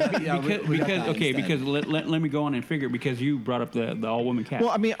let me go on and figure, because you brought up the all-woman cast.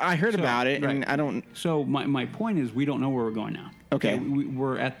 Well, I mean, I heard about it, and I don't... So my point is, we don't know where we're going now. Okay.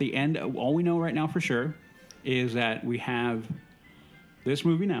 We're at the end. All we know right now for sure is that we have this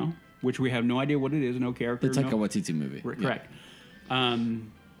movie now, which we have no idea what it is, no character. It's like a Waititi movie. Correct. Yeah.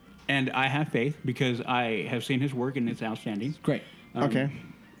 And I have faith because I have seen his work, and it's outstanding. Great. Okay.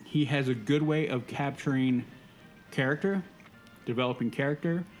 He has a good way of capturing character, developing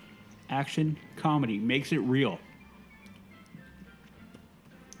character, action, comedy, makes it real.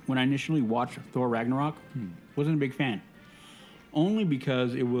 When I initially watched Thor Ragnarok, wasn't a big fan. Only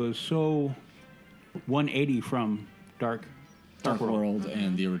because it was so 180 from Dark World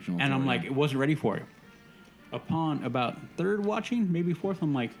and the original. And Thor, I'm like, it wasn't ready for it. Upon about third watching, maybe fourth,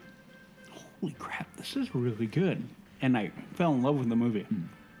 I'm like, holy crap, this is really good. And I fell in love with the movie.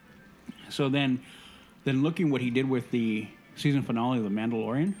 So then looking what he did with the season finale of The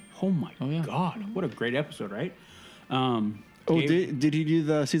Mandalorian, oh my God, what a great episode, right? Did he do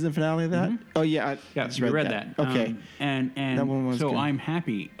the season finale of that? Mm-hmm. Oh, yeah. I read that. Okay. And that one was so good. I'm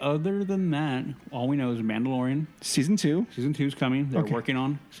happy. Other than that, all we know is Mandalorian. Season 2. Season 2 is coming. They're working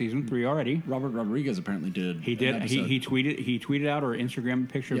on season 3 already. Robert Rodriguez apparently did. He did. He tweeted out or Instagram a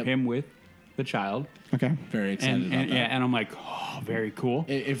picture of him with the child. Okay. Very excited about that. Yeah, and I'm like, oh, very cool.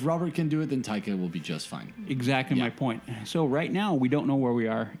 If Robert can do it, then Taika will be just fine. Exactly my point. So right now, we don't know where we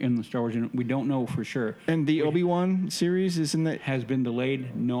are in the Star Wars. We don't know for sure. And the Obi-Wan series, isn't it? Has been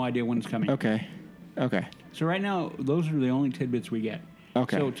delayed. No idea when it's coming. Okay. So right now, those are the only tidbits we get.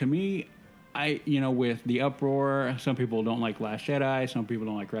 Okay. So to me, with the uproar, some people don't like Last Jedi, some people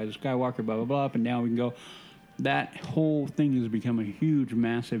don't like Rise of Skywalker, blah, blah, blah, up and down we can go. That whole thing has become a huge,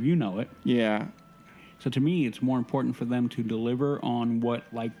 massive, you know it. Yeah. So to me, it's more important for them to deliver on what,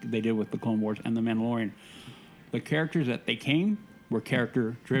 like they did with the Clone Wars and the Mandalorian. The characters that they came were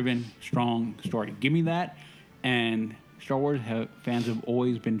character-driven, strong story. Give me that, and Star Wars fans have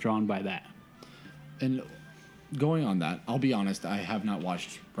always been drawn by that. And going on that, I'll be honest, I have not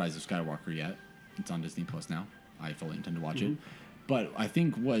watched Rise of Skywalker yet. It's on Disney Plus now. I fully intend to watch it. But I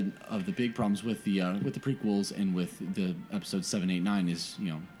think one of the big problems with the prequels and with the episodes 7, 8, 9 is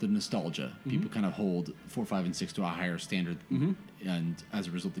the nostalgia. People kind of hold 4, 5, and 6 to a higher standard, and as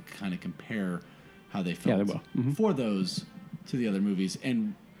a result, they kind of compare how they felt for those to the other movies,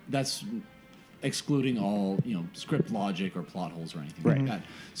 and that's excluding all script logic or plot holes or anything like that.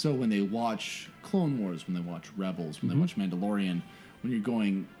 So when they watch Clone Wars, when they watch Rebels, when they watch Mandalorian, when you're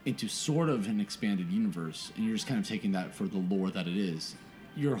going into sort of an expanded universe and you're just kind of taking that for the lore that it is,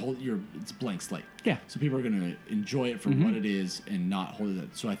 it's a blank slate. Yeah. So people are going to enjoy it for what it is and not hold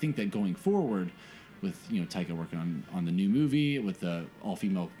it. So I think that going forward, with Taika working on the new movie, with the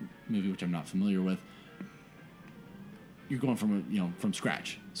all-female movie, which I'm not familiar with, you're going from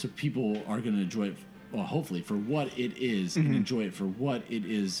scratch. So people are going to enjoy it, well, hopefully for what it is, and enjoy it for what it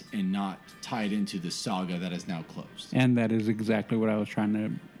is, and not tie it into the saga that is now closed. And that is exactly what I was trying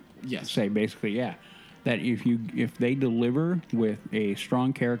to say. Basically, yeah, that if they deliver with a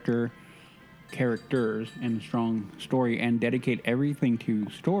strong characters and a strong story, and dedicate everything to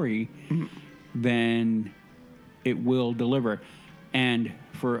story, then it will deliver. And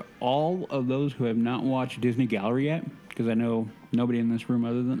for all of those who have not watched Disney Gallery yet, because I know nobody in this room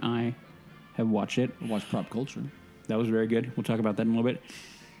other than I have watched it. I watched Prop Culture. That was very good. We'll talk about that in a little bit.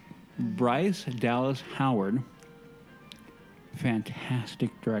 Bryce Dallas Howard, fantastic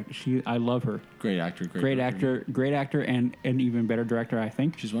director. I love her. Great actor. Great actor, and an even better director, I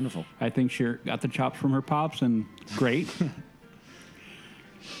think. She's wonderful. I think she got the chops from her pops, and great.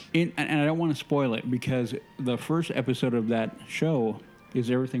 And I don't want to spoil it, because the first episode of that show is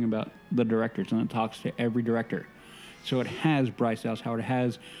everything about the directors, and it talks to every director. So it has Bryce Dallas Howard, it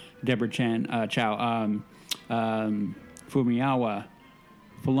has Deborah Chow, Fumiyawa,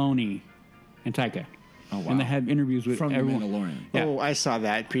 Filoni, and Taika. Oh, wow. And they have interviews with from everyone. The Mandalorian. Yeah. Oh, I saw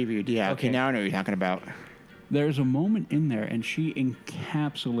that previewed. Yeah. Okay, now I know what you're talking about. There's a moment in there, and she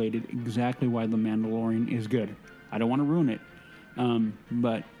encapsulated exactly why The Mandalorian is good. I don't want to ruin it,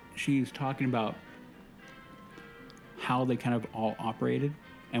 but she's talking about how they kind of all operated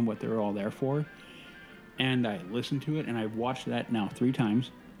and what they're all there for. And I listened to it, and I've watched that now 3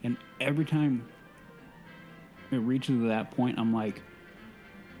 times. And every time it reaches that point, I'm like,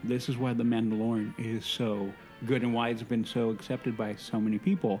 this is why The Mandalorian is so good and why it's been so accepted by so many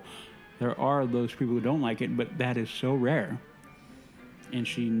people. There are those people who don't like it, but that is so rare. And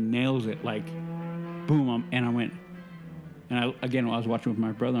she nails it, like, boom. And I went, and when I was watching with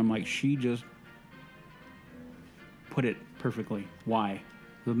my brother, I'm like, she just put it perfectly why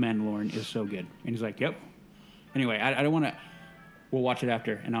The Mandalorian is so good. And he's like, yep. Anyway, I don't want to. We'll watch it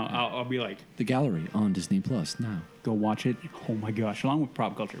after, and I'll be like, The Gallery on Disney Plus now. Go watch it. Oh my gosh, along with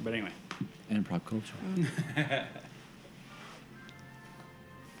Prop Culture. But anyway, and Prop Culture.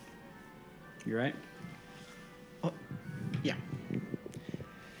 You right? Oh, yeah.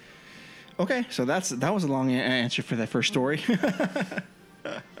 Okay, so that was a long answer for that first story.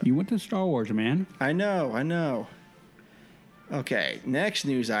 You went to Star Wars, man. I know. Okay, next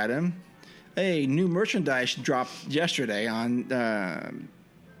news item. A new merchandise dropped yesterday on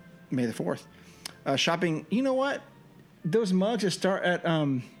May the 4th. Shopping, you know what? Those mugs that start at,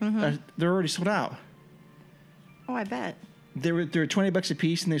 they're already sold out. Oh, I bet. They were $20 a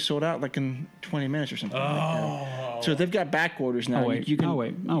piece, and they sold out like in 20 minutes or something. Like that. So they've got back orders now. I'll wait.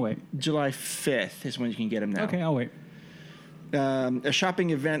 July 5th is when you can get them now. Okay, I'll wait. A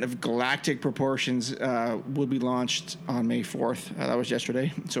shopping event of galactic proportions will be launched on May 4th. That was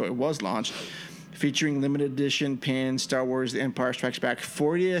yesterday, so it was launched. Featuring limited edition pins, Star Wars The Empire Strikes Back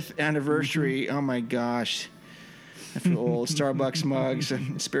 40th anniversary. Oh my gosh. I feel old. Starbucks mugs,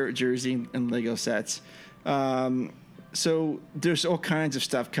 Spirit jersey, and Lego sets. So there's all kinds of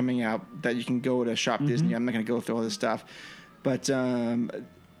stuff coming out that you can go to Shop Disney. I'm not going to go through all this stuff. But the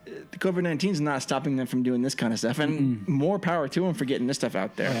COVID-19 is not stopping them from doing this kind of stuff, and more power to them for getting this stuff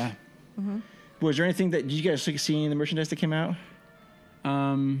out there. Oh, yeah. Mm-hmm. Was there anything that you guys see in the merchandise that came out?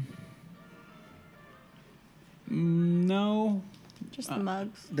 No. Just the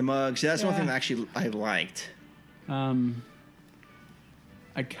mugs. The mugs. That's one thing that actually I liked.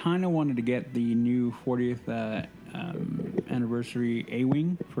 I kind of wanted to get the new 40th anniversary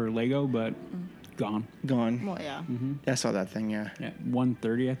A-Wing for Lego, but gone. Well, yeah. I saw that thing, yeah. Yeah,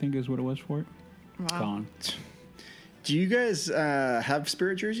 $130 I think is what it was for it. Wow. Gone. Do you guys have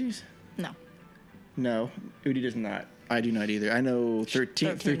Spirit jerseys? No. No. Udi does not. I do not either. I know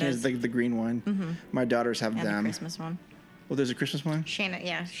 13 is the green one. My daughters have And them. the Christmas one. Well, there's a Christmas one? Shana,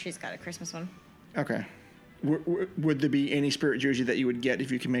 yeah, she's got a Christmas one. Okay. Would there be any Spirit jersey that you would get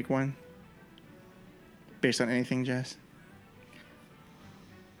if you could make one? Based on anything, Jess?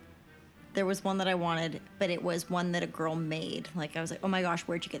 There was one that I wanted, but it was one that a girl made. Like, I was like, oh my gosh,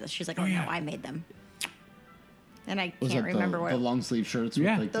 where'd you get this? She's like, oh, no, I made them. And I Was can't that remember the what. long sleeve shirts?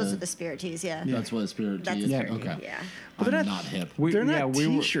 Yeah. With like Those are the spirit tees, yeah. That's what a spirit That's tee a is. spirit Okay. tee, yeah. But I'm they're not hip. They're not we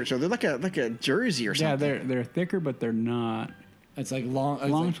were- T-shirts, so they're like a jersey or Yeah, something. they're thicker, but they're not It's like long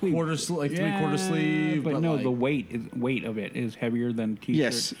long sleeve, like 3/4 sleeve. But no, like, the weight of it is heavier than t-shirt.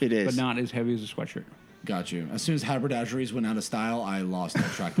 Yes, it is. but not as heavy as a sweatshirt. Got you. As soon as haberdasheries went out of style, I lost all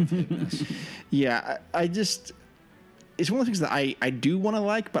track of hipness. Yeah, I just. It's one of the things that I do want to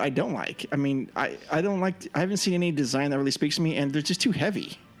like, but I don't like. I mean, I don't like. I haven't seen any design that really speaks to me, and they're just too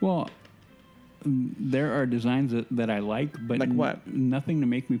heavy. Well, there are designs that I like, but Like what? Nothing to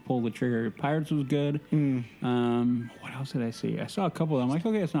make me pull the trigger. Pirates was good. What else did I see? I saw a couple of them. I'm like,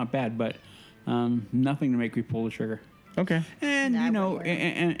 okay, it's not bad, but nothing to make me pull the trigger. Okay. And Nah, I you know, wouldn't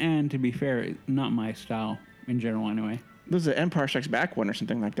wear and to be fair, not my style in general, anyway. There's an Empire Strikes Back one or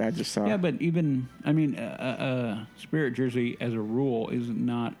something like that. I just saw. Yeah, but even I mean, a Spirit jersey as a rule is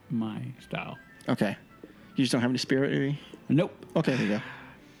not my style. Okay. You just don't have any spirit, maybe? Nope. Okay, there you go.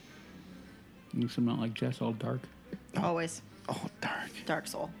 At least I'm not like Jess, all dark. Always. Oh, dark. Dark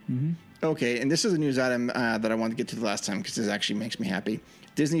Soul. Okay, and this is a news item that I wanted to get to the last time because this actually makes me happy.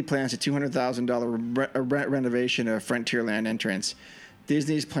 Disney plans a $200,000 renovation of Frontierland entrance.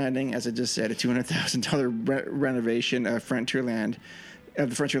 Disney's planning, as I just said, a $200,000 renovation of the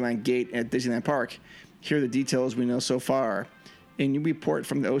Frontierland gate at Disneyland Park. Here are the details we know so far. A new report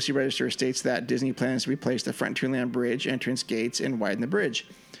from the OC Register states that Disney plans to replace the Frontierland Bridge entrance gates and widen the bridge.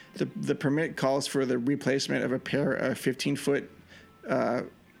 The permit calls for the replacement of a pair of 15-foot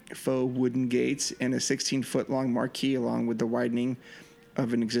faux wooden gates and a 16-foot long marquee, along with the widening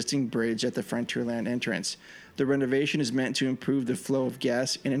of an existing bridge at the Frontierland entrance. The renovation is meant to improve the flow of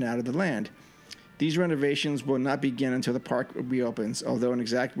guests in and out of the land. These renovations will not begin until the park reopens, although an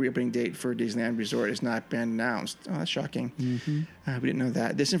exact reopening date for Disneyland Resort has not been announced. Oh, that's shocking. We didn't know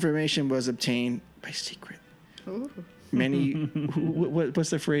that. This information was obtained by secret. Ooh. Many, what's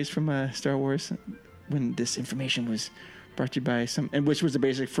the phrase from Star Wars? When this information was brought to you by some, and which was the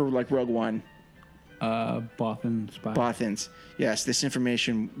basic for like Rogue One. Bothan spy. Bothans. Yes, this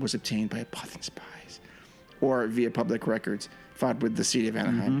information was obtained by Bothan spies or via public records filed with the city of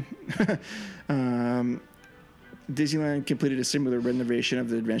Anaheim. Disneyland completed a similar renovation of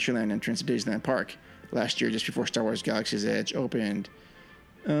the Adventureland entrance at Disneyland Park last year, just before Star Wars Galaxy's Edge opened.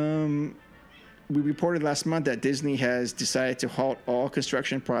 We reported last month that Disney has decided to halt all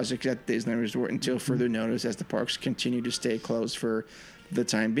construction projects at Disneyland Resort until further notice, as the parks continue to stay closed for the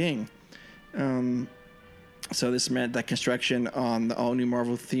time being. So this meant that construction on the all-new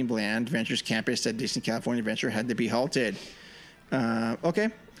Marvel-themed Land Ventures campus at Disney California Adventure had to be halted. Okay,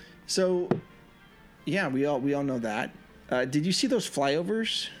 so yeah, we all know that. Did you see those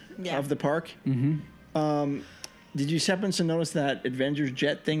flyovers of the park? Mm-hmm. Did you happen to notice that Avengers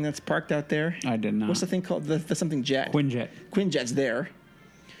jet thing that's parked out there? I did not. What's the thing called? The something jet. Quinjet. Quinjet's there.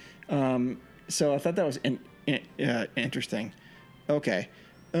 So I thought that was interesting. Okay.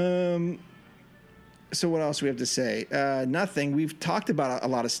 So what else do we have to say? Nothing. We've talked about a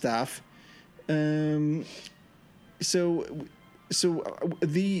lot of stuff. So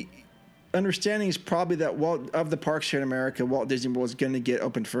the understanding is probably that of the parks here in America, Walt Disney World is going to get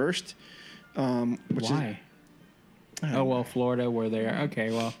opened first. Why? Oh, well, Florida, where they are.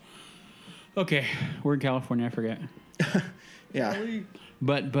 Okay, we're in California, I forget. Yeah.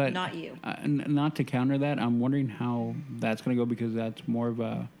 But Not you. Not to counter that, I'm wondering how that's going to go, because that's more of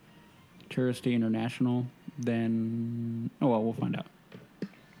a touristy international than... Oh, well, we'll find out.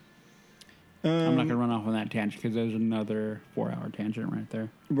 I'm not going to run off on that tangent, because there's another 4-hour tangent right there.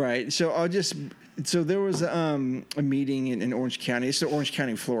 Right. So there was a meeting in Orange County. It's Orange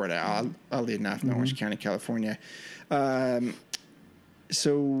County, Florida, oddly enough, not Orange County, California.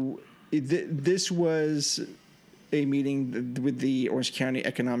 This was a meeting with the Orange County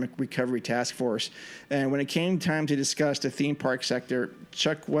Economic Recovery Task Force. And when it came time to discuss the theme park sector,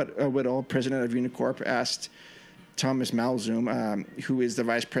 Chuck Whittle, president of Unicorp, asked Thomas Malzoom, who is the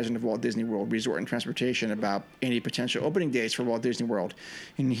vice president of Walt Disney World Resort and Transportation, about any potential opening dates for Walt Disney World.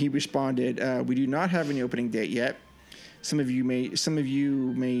 And he responded, "We do not have any opening date yet. Some of you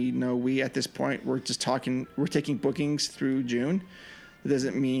may know we at this point we're taking bookings through June. It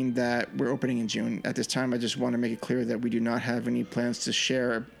doesn't mean that we're opening in June. At this time, I just want to make it clear that we do not have any plans to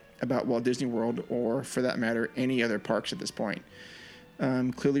share about Walt Disney World, or for that matter, any other parks at this point.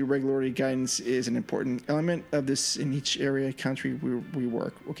 Clearly, regulatory guidance is an important element of this in each area country we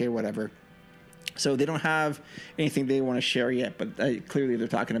work." Okay, whatever. So they don't have anything they want to share yet, but clearly they're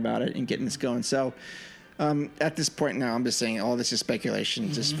talking about it and getting this going. So At this point now, I'm just saying all this is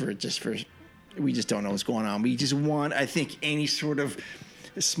speculation, just for we just don't know what's going on. We just want, I think, any sort of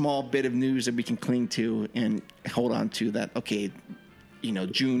small bit of news that we can cling to and hold on to. That okay,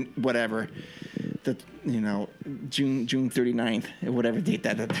 June whatever, June 39th, whatever date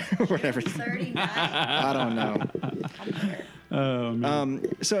that whatever. 39. I don't know.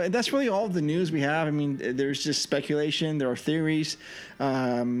 So that's really all the news we have. I mean, there's just speculation. There are theories,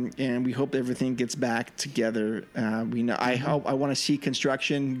 and we hope everything gets back together. I want to see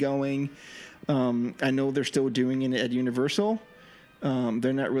construction going. I know they're still doing it at Universal.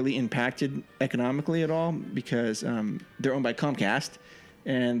 They're not really impacted economically at all because they're owned by Comcast,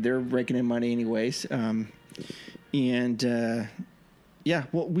 and they're raking in money anyways. Yeah,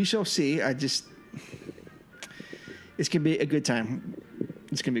 well, we shall see. It's going to be a good time.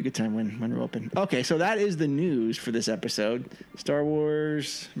 It's going to be a good time when we're open. Okay, so that is the news for this episode. Star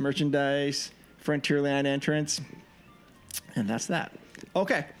Wars, merchandise, Frontierland entrance, and that's that.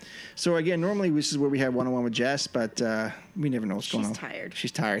 Okay, so again, normally this is where we have one-on-one with Jess, but we never know what's going on. She's tired.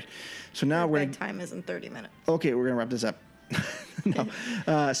 She's tired. So now we're going to... time is in 30 minutes. Okay, we're going to wrap this up.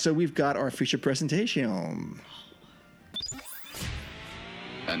 No. So we've got our feature presentation.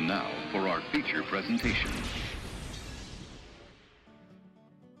 And now for our feature presentation.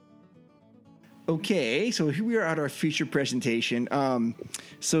 Okay, so here we are at our feature presentation.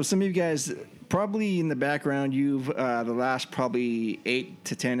 So some of you guys, probably in the background, you've the last probably 8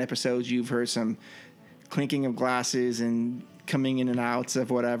 to 10 episodes, you've heard some clinking of glasses and coming in and out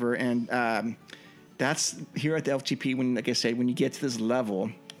of whatever. And that's here at the LGP. When, like I said, when you get to this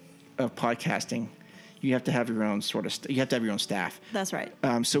level of podcasting, you have to have your own you have to have your own staff. That's right.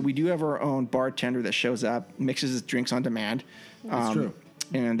 So we do have our own bartender that shows up, mixes his drinks on demand. That's true.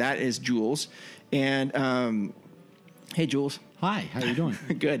 And that is Jules. And hey, Jules. Hi, how you doing?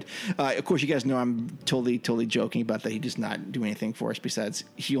 Good. Of course, you guys know I'm totally joking about that. He does not do anything for us besides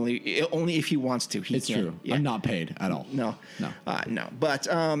only if he wants to. It's true. Yeah. I'm not paid at all. No. But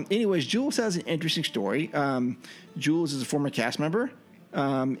anyways, Jules has an interesting story. Jules is a former cast member.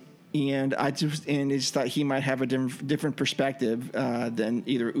 And I just thought he might have a different perspective than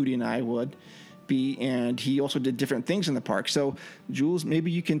either Udi and I would be, and he also did different things in the park. So, Jules, maybe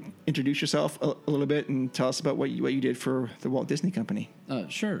you can introduce yourself a little bit and tell us about what you did for the Walt Disney Company.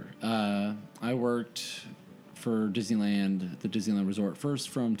 Sure. I worked for Disneyland, the Disneyland Resort, first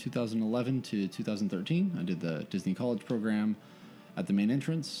from 2011 to 2013. I did the Disney College program at the main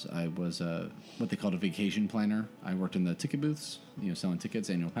entrance. I was what they called a vacation planner. I worked in the ticket booths, selling tickets,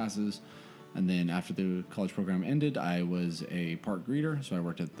 annual passes. And then after the college program ended, I was a park greeter. So I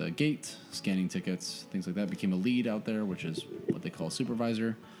worked at the gate, scanning tickets, things like that. Became a lead out there, which is what they call a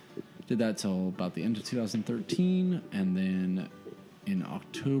supervisor. Did that till about the end of 2013. And then in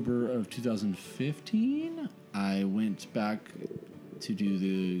October of 2015, I went back to do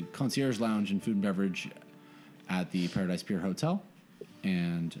the concierge lounge and food and beverage at the Paradise Pier Hotel.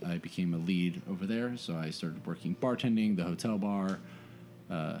 And I became a lead over there. So I started working bartending, the hotel bar,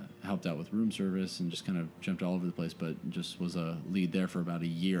 helped out with room service, and just kind of jumped all over the place, but just was a lead there for about a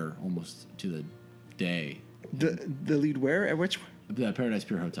year, almost to the day. The lead where? At which? The Paradise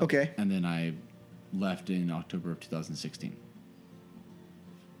Pier Hotel. Okay. And then I left in October of 2016.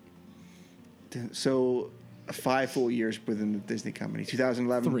 So 5 full years within the Disney company.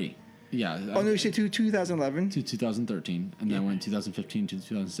 2011? 3. Yeah. Oh, no, you said 2011? To 2013, and then I went 2015 to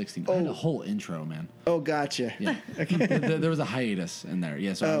 2016. I had a whole intro, man. Oh, gotcha. Yeah. Okay. There was a hiatus in there.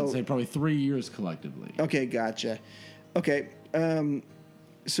 Yeah, so I would say probably 3 years collectively. Okay, gotcha. Okay,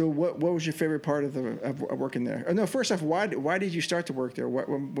 so what was your favorite part of working there? Oh, no, first off, why did you start to work there? What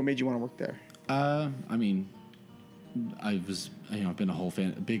made you want to work there? I mean, I've been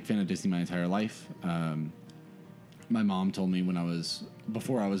a big fan of Disney my entire life. My mom told me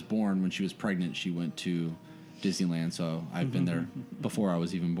before I was born, when she was pregnant, she went to Disneyland. So I've been there before I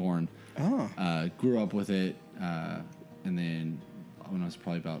was even born. Oh. Grew up with it. And then when I was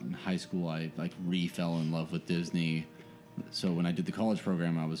probably about in high school, I fell in love with Disney. So when I did the college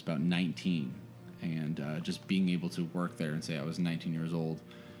program, I was about 19. And just being able to work there and say I was 19 years old.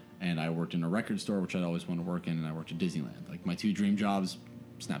 And I worked in a record store, which I'd always wanted to work in. And I worked at Disneyland. Like my 2 dream jobs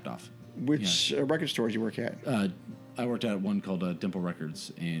snapped off. Which record stores you work at? I worked at one called Dimple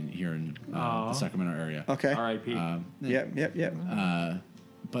Records here in the Sacramento area. Okay. R.I.P. Yep.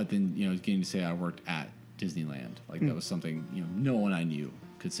 But then, getting to say I worked at Disneyland, that was something, no one I knew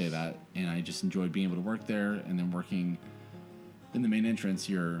could say that. And I just enjoyed being able to work there. And then working in the main entrance,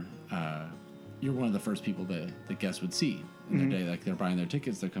 you're one of the first people that the guests would see. in their day. Like they're buying their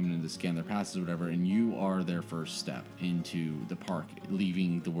tickets, they're coming in to scan their passes or whatever, and you are their first step into the park,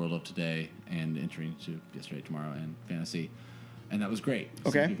 leaving the world of today and entering into yesterday, tomorrow, and fantasy. And that was great.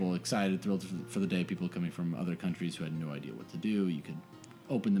 Okay. Some people excited, thrilled for the day. People coming from other countries who had no idea what to do. You could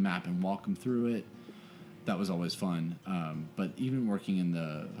open the map and walk them through it. That was always fun. But even working in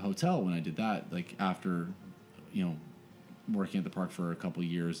the hotel when I did that, like after, working at the park for a couple of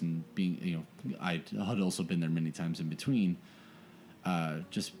years and being, I had also been there many times in between.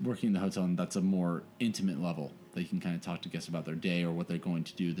 Just working in the hotel, and that's a more intimate level that you can kind of talk to guests about their day or what they're going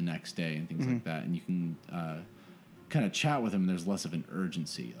to do the next day and things like that. And you can kind of chat with them, and there's less of an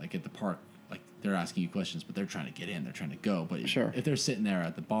urgency. Like at the park, like they're asking you questions, but they're trying to get in, they're trying to go. But if they're sitting there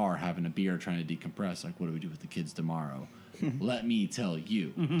at the bar having a beer, trying to decompress, like what do we do with the kids tomorrow? Let me tell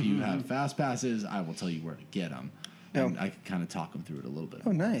you. Do you have fast passes? I will tell you where to get them. And I could kind of talk them through it a little bit.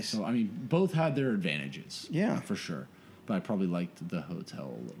 Oh, nice. So, I mean, both had their advantages. Yeah. For sure. But I probably liked the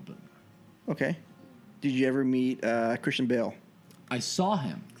hotel a little bit more. Okay. Did you ever meet Christian Bale? I saw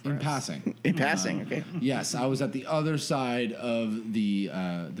him in passing. In passing, okay. Yes, I was at the other side of the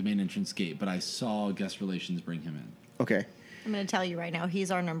main entrance gate, but I saw guest relations bring him in. Okay. I'm going to tell you right now,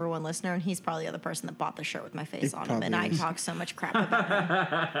 he's our number one listener, and he's probably the other person that bought the shirt with my face on him, and I talk so much crap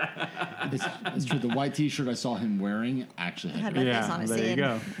about him. It's true. The white T-shirt I saw him wearing actually had my face on it. There you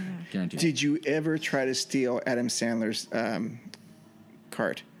go. guaranteed. Did you ever try to steal Adam Sandler's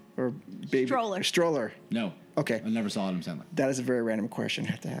cart or baby stroller? No. Okay. I never saw Adam Sandler. That is a very random question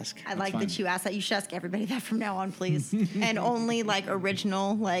I have to ask. I like fine. that you asked that. You should ask everybody that from now on, please. And only like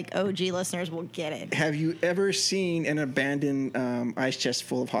original, like OG listeners will get it. Have you ever seen an abandoned ice chest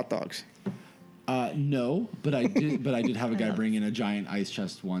full of hot dogs? No, but I did. But I did have a guy bring in a giant ice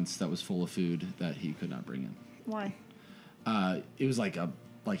chest once that was full of food that he could not bring in. Why? It was like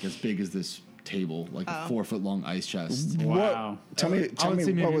as big as this table, like a 4-foot long ice chest. Wow. Tell me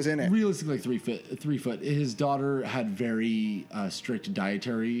what was in it. Realistically, like 3 foot. His daughter had very strict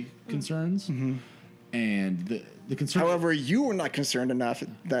dietary concerns, and the concern. However, you were not concerned enough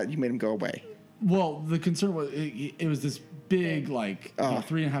that you made him go away. Well, the concern was it was this big, like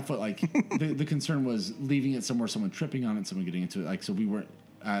 3.5 foot. Like the concern was leaving it somewhere, someone tripping on it, someone getting into it. Like so, we weren't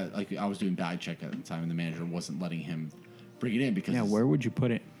like I was doing bag check at the time, and the manager wasn't letting him bring it in because Where would you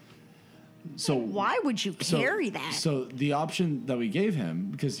put it? So why would you carry that? So the option that we gave him,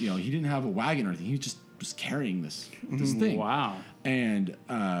 because he didn't have a wagon or anything, he just was carrying this thing. Wow. And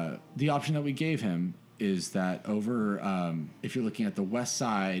the option that we gave him is that over, if you're looking at the west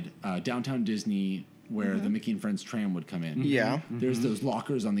side, downtown Disney, where the Mickey and Friends tram would come in. Yeah. There's those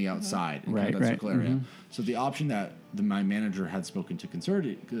lockers on the outside, in kind of that circle area. So the option that my manager had spoken to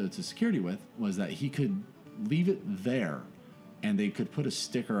security with was that he could leave it there, and they could put a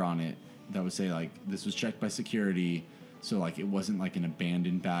sticker on it that would say, like, this was checked by security, so, like, it wasn't, like, an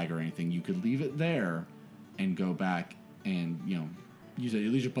abandoned bag or anything. You could leave it there and go back and, use it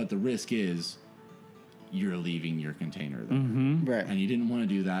at leisure, but the risk is you're leaving your container there. Right. And he didn't want to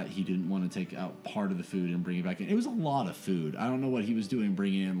do that. He didn't want to take out part of the food and bring it back in. It was a lot of food. I don't know what he was doing,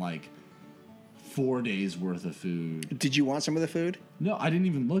 bringing in, like, 4 days worth of food. Did you want some of the food? No, I didn't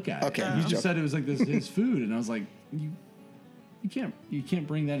even look at it. He just said it was, like, his food, and I was like, You can't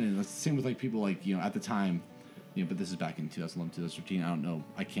bring that in. That's the same with like people like at the time, but this is back in 2011, 2013. I don't know.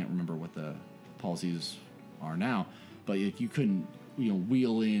 I can't remember what the policies are now, but you couldn't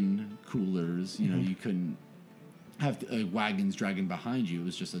wheel in coolers. You couldn't have wagons dragging behind you. It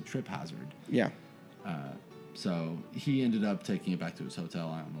was just a trip hazard. Yeah. So he ended up taking it back to his hotel.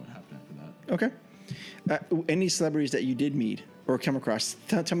 I don't know what happened after that. Okay. Any celebrities that you did meet or come across?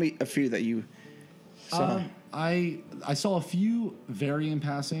 Tell me a few that you saw. I saw a few very in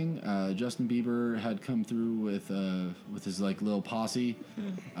passing. Justin Bieber had come through with his like little posse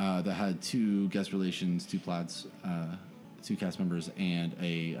that had 2 guest relations, 2 plaids, 2 cast members, and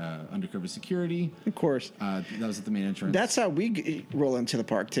a undercover security. Of course. That was at the main entrance. That's how we roll into the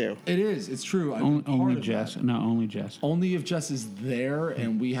park too. It is. It's true. Only Jess. No, only Jess. Only if Jess is there,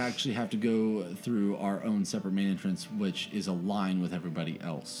 and we actually have to go through our own separate main entrance, which is aligned with everybody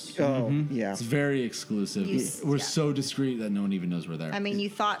else. Oh, yeah. It's very exclusive. We're so discreet that no one even knows we're there. I mean, you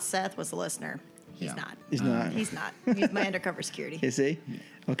thought Seth was a listener. He's Yeah. not. He's not. He's not. He's my undercover security. Is he?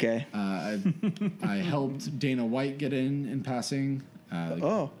 Okay. I helped Dana White get in passing,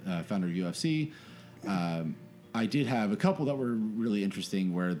 founder of UFC. I did have a couple that were really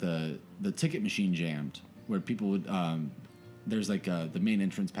interesting where the ticket machine jammed, where people would there's like the main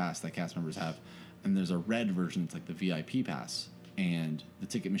entrance pass that cast members have, and there's a red version. It's like the VIP pass, and the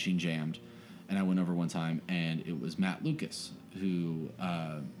ticket machine jammed, and I went over one time, and it was Matt Lucas, who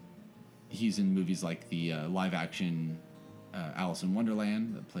he's in movies like the live action Alice in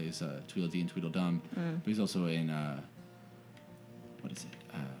Wonderland that plays Tweedledee and Tweedledum. But he's also in what is it?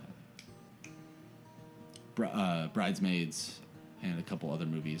 Bridesmaids and a couple other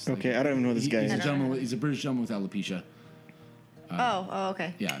movies. Okay, I don't even know who this guy is. He's a British gentleman with alopecia.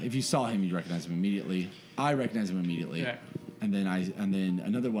 Okay. Yeah, if you saw him, you'd recognize him immediately. I recognize him immediately. Yeah. And then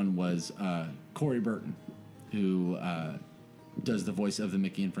another one was Corey Burton, who does the voice of the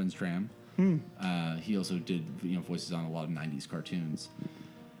Mickey and Friends tram. He also did voices on a lot of '90s cartoons,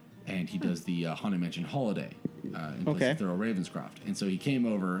 and he does the Haunted Mansion Holiday in place of Thurl Ravenscroft. And so he came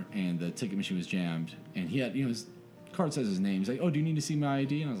over, and the ticket machine was jammed, and he had his card says his name. He's like, "Oh, do you need to see my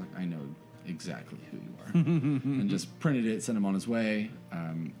ID?" And I was like, "I know exactly who you are," and just printed it, sent him on his way.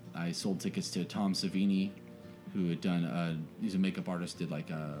 I sold tickets to Tom Savini, who had done he's a makeup artist, did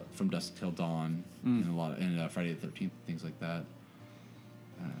like From Dusk Till Dawn and a lot of Friday the 13th, things like that.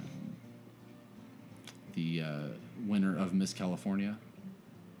 The winner of Miss California,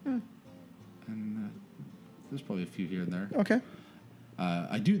 and there's probably a few here and there. Okay.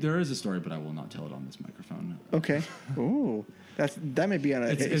 There is a story, but I will not tell it on this microphone. Okay. Ooh, that may be on a.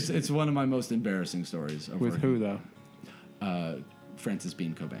 It's one of my most embarrassing stories. With who though? Francis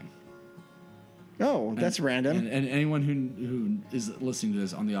Bean Cobain. Oh, that's random. And anyone who is listening to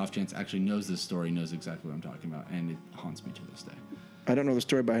this on the off chance actually knows this story knows exactly what I'm talking about, and it haunts me to this day. I don't know the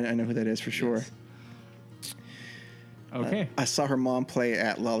story, but I know who that is for sure. Yes. Okay. I saw her mom play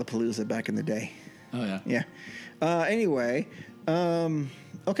at Lollapalooza back in the day. Oh yeah. Yeah. Anyway.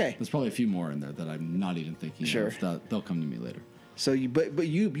 Okay. There's probably a few more in there that I'm not even thinking of. They'll come to me later. So you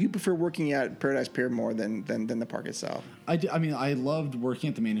prefer working at Paradise Pier more than the park itself? I mean, I loved working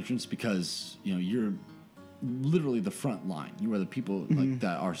at the main entrance because you're literally the front line. You are the people like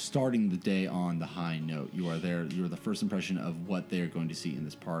that are starting the day on the high note. You are there. You're the first impression of what they are going to see in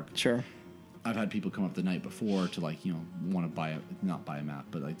this park. Sure. I've had people come up the night before to want to not buy a map,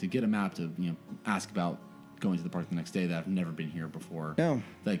 but like to get a map to ask about going to the park the next day that have never been here before. No.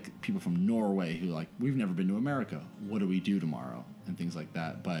 Like people from Norway who we've never been to America. What do we do tomorrow? And things like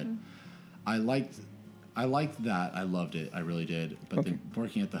that. But I liked that. I loved it. I really did. But then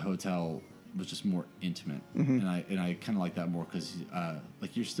working at the hotel was just more intimate, and I kind of like that more because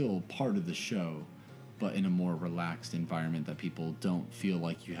you're still part of the show, but in a more relaxed environment that people don't feel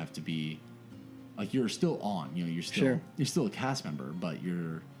like you have to be. Like you're still on, you're still a cast member, but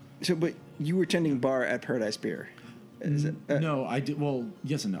you're. So, but you were tending bar at Paradise Pier. Is it? No, I did. Well,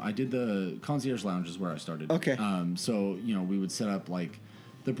 yes and no. I did the concierge lounge is where I started. Okay. So we would set up like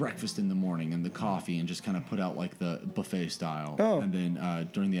the breakfast in the morning and the coffee, and just kind of put out like the buffet style. Oh. And then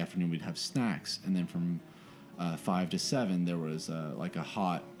during the afternoon we'd have snacks, and then from 5 to 7 there was like a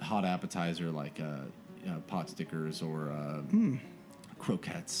hot appetizer like pot stickers or.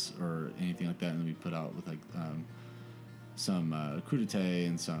 Croquettes or anything like that, and then we put out with like some crudité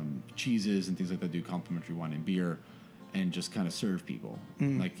and some cheeses and things like that. Do complimentary wine and beer, and just kind of serve people.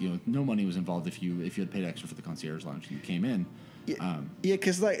 Like no money was involved if you had paid extra for the concierge lounge and you came in. Yeah,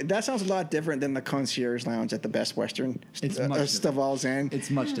 because that sounds a lot different than the concierge lounge at the Best Western. It's much Staval's Inn.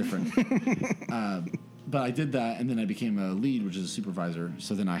 It's much different. But I did that, and then I became a lead, which is a supervisor.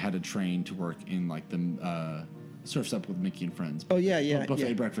 So then I had to train to work in like the. Surfs Up with Mickey and Friends. Oh, yeah.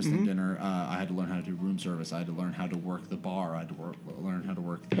 Buffet breakfast and dinner. I had to learn how to do room service. I had to learn how to work the bar. I had to learn how to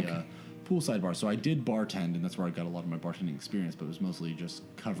work the poolside bar. So I did bartend, and that's where I got a lot of my bartending experience, but it was mostly just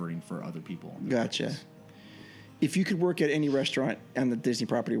covering for other people. Gotcha. Breakfast. If you could work at any restaurant on the Disney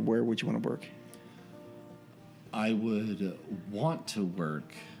property, where would you want to work? I would want to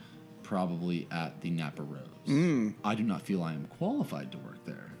work probably at the Napa Rose. I do not feel I am qualified to work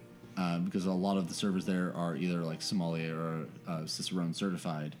there. Because a lot of the servers there are either like sommelier or Cicerone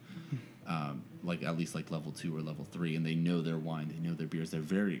certified, like at least like level 2 or level 3, and they know their wine, they know their beers, they're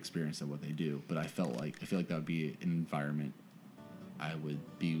very experienced at what they do. But I feel like that would be an environment I would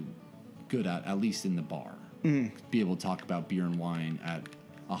be good at least in the bar. Be able to talk about beer and wine at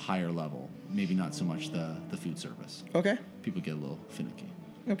a higher level, maybe not so much the food service. Okay. People get a little finicky.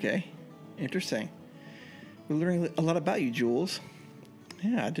 Okay, interesting. We're learning a lot about you, Jules.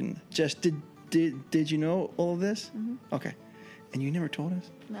 Yeah, I didn't. Jess, did you know all of this? Mm-hmm. Okay. And you never told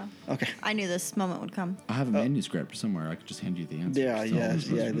us? No. Okay. I knew this moment would come. I have a manuscript somewhere. I could just hand you the answer. Yeah,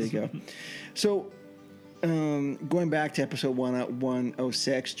 there you go. So, going back to episode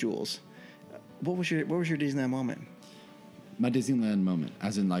 106, Jules, what was your Disneyland moment? My Disneyland moment,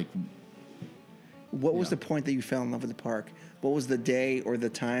 as in like... What was the point that you fell in love with the park? What was the day or the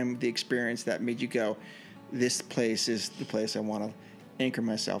time, the experience that made you go, this place is the place I want to anchor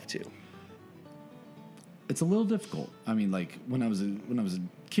myself to? It's a little difficult. I mean, like when I was a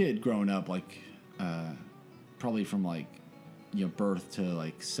kid growing up, like probably from like birth to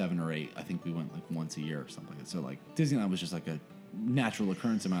like 7 or 8, I think we went like once a year or something like that. So like Disneyland was just like a natural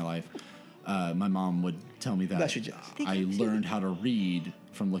occurrence in my life. My mom would tell me that I learned how to read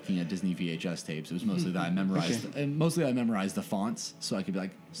from looking at Disney VHS tapes. It was mostly that I memorized, and mostly I memorized the fonts, so I could be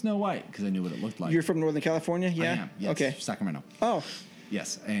like Snow White because I knew what it looked like. You're from Northern California, yeah? I am. Yes, okay. Sacramento. Oh,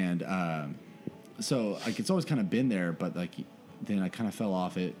 yes, and so like it's always kind of been there, but like then I kind of fell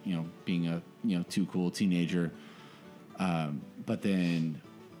off it, being a too cool teenager. But then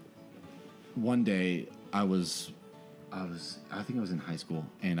one day I think I was in high school,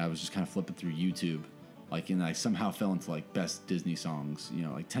 and I was just kind of flipping through YouTube, and I somehow fell into like best Disney songs,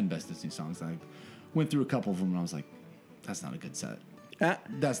 like 10 best Disney songs. And I went through a couple of them, and I was like, that's not a good set.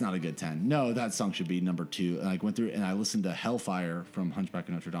 That's not a good 10. No, that song should be number 2. And I went through and I listened to Hellfire from Hunchback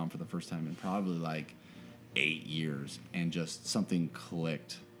of Notre Dame for the first time in probably like 8 years, and just something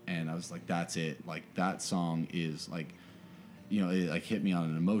clicked, and I was like, that's it. Like that song is like, it like hit me on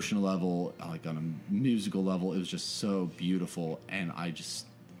an emotional level, like on a musical level. It was just so beautiful, and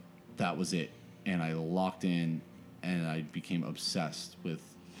that was it. And I locked in, and I became obsessed with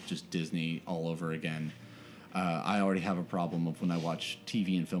just Disney all over again. I already have a problem of when I watch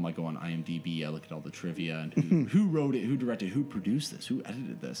TV and film, I go on IMDb, I look at all the trivia and who wrote it, who directed, who produced this, who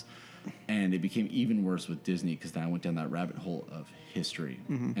edited this. And it became even worse with Disney because then I went down that rabbit hole of history.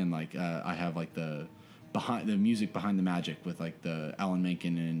 And like I have like the music behind the magic with like the Alan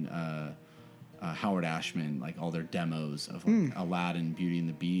Menken and Howard Ashman, like all their demos of like Aladdin, Beauty and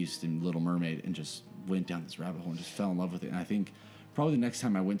the Beast, and Little Mermaid, and just went down this rabbit hole and just fell in love with it. And I think probably the next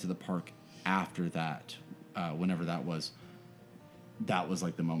time I went to the park after that, whenever that was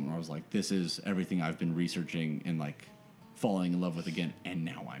like the moment where I was like, this is everything I've been researching and like falling in love with again, and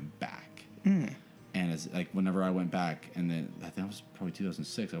now I'm back. And it's like whenever I went back, and then I think that was probably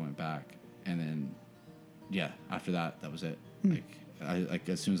 2006 I went back, and then after that was it. Like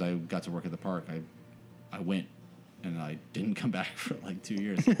as soon as I got to work at the park, I went, and I didn't come back for like 2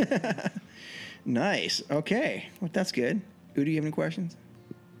 years. Nice. Okay, well that's good. Udo, you have any questions?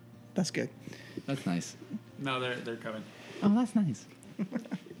 That's good. That's nice. No, they're coming. Oh, that's nice.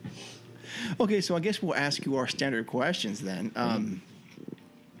 Okay, so I guess we'll ask you our standard questions then. And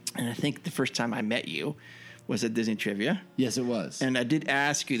I think the first time I met you was at Disney Trivia. Yes, it was. And I did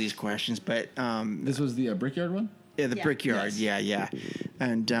ask you these questions, but this was the Brickyard one. Yeah, the Brickyard. Yes. Yeah.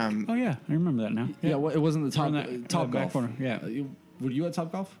 And oh yeah, I remember that now. Yeah, well, it wasn't the Top Golf. Corner. Yeah. Were you at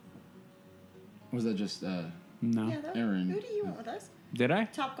Top Golf? Or was that just no? Yeah, Aaron? Who do you went with us? Did I?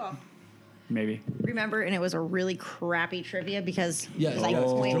 Top Golf. Maybe. Remember, and it was a really crappy trivia because like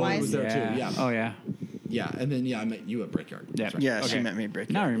Joey wise. was there too. Yeah. Oh yeah. Yeah, and then I met you at Brickyard. Yeah. That's right. yeah, Okay. she met me at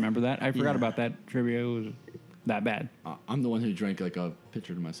Brickyard. Now I remember that. I forgot about that trivia. It was that bad. I'm the one who drank like a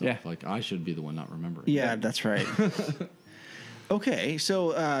pitcher to myself. Yeah. Like I should be the one not remembering. Yeah, that's right. Okay,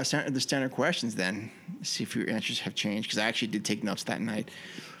 so the standard questions then. See if your answers have changed, because I actually did take notes that night.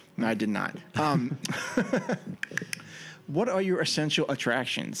 No, I did not. What are your essential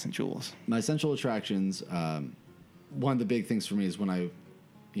attractions, Jules? My essential attractions. One of the big things for me is when I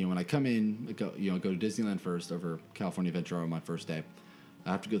come in, go to Disneyland first over California Adventure on my first day.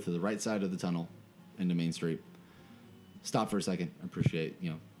 I have to go through the right side of the tunnel into Main Street. Stop for a second, appreciate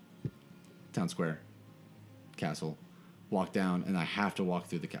Town Square, Castle. Walk down, and I have to walk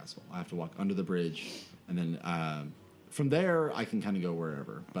through the castle. I have to walk under the bridge, and then from there I can kind of go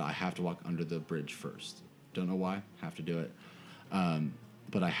wherever. But I have to walk under the bridge first. Don't know why. Have to do it.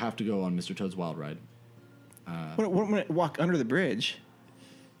 But I have to go on Mr. Toad's Wild Ride. Walk under the bridge?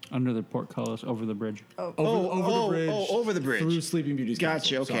 Under the portcullis, over the bridge. Over the bridge. Over the bridge. Through Sleeping Beauty's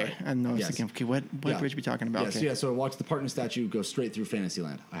Gotcha. castle. Okay. Sorry. I know. I was Yes. thinking, okay, what bridge are we talking about? Yes, Okay. yeah. So I walk to the Partner statue, go straight through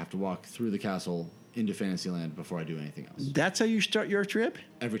Fantasyland. I have to walk through the castle into Fantasyland before I do anything else. That's how you start your trip?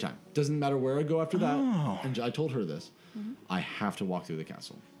 Every time. Doesn't matter where I go after that. Oh. And I told her this. I have to walk through the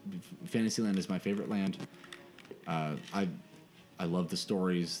castle. Fantasyland is my favorite land. I love the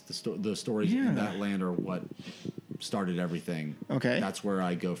stories. The stories in that land are what started everything. Okay. That's where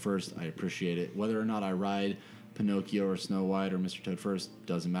I go first. I appreciate it. Whether or not I ride Pinocchio or Snow White or Mr. Toad first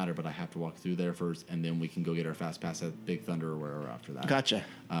doesn't matter, but I have to walk through there first, and then we can go get our fast pass at Big Thunder or wherever after that. Gotcha.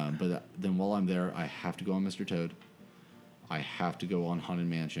 But then while I'm there, I have to go on Mr. Toad. I have to go on Haunted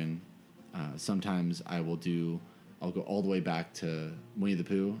Mansion. Sometimes I'll go all the way back to Winnie the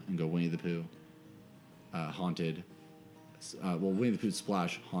Pooh and go Winnie the Pooh, Haunted. Winnie the Pooh,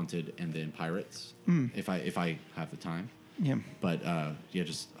 Splash, Haunted, and then Pirates, if I have the time. Yeah. But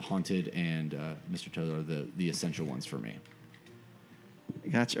just Haunted and Mr. Toad are the essential ones for me.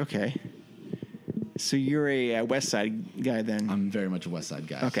 Gotcha. Okay. So you're a West Side guy then? I'm very much a West Side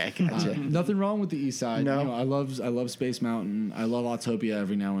guy. Okay, gotcha. Nothing wrong with the East Side. No. You know, I love Space Mountain. I love Autopia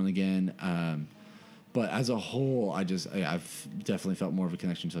every now and again. But as a whole, I've definitely felt more of a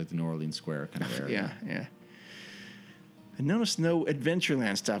connection to like the New Orleans Square kind of area. Yeah. I noticed no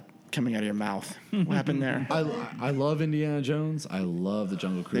Adventureland stuff coming out of your mouth. What happened there? I love Indiana Jones. I love the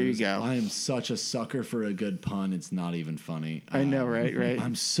Jungle Cruise. There you go. I am such a sucker for a good pun. It's not even funny. I know, right?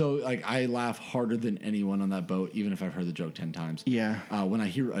 I'm so like I laugh harder than anyone on that boat, even if I've heard the joke 10 times. Yeah. When I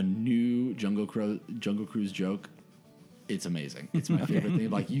hear a new Jungle Cruise joke, it's amazing. It's my favorite thing.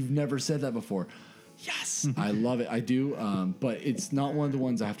 Like you've never said that before. Yes, I love it. I do. But it's not one of the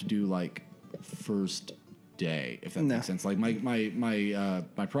ones I have to do like first day, if that makes sense. Like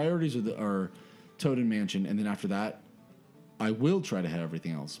my priorities are Toad and Mansion, and then after that, I will try to hit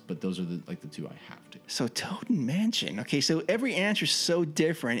everything else. But those are the two I have to. So Toad and Mansion. Okay, so every answer is so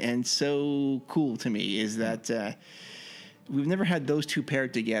different and so cool to me. Is that we've never had those two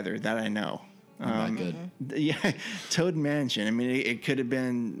paired together that I know. Not good. Yeah, Toad and Mansion. I mean, it could have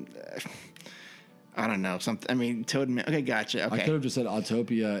been. I don't know something. I mean, Toad and okay, gotcha. Okay, I could have just said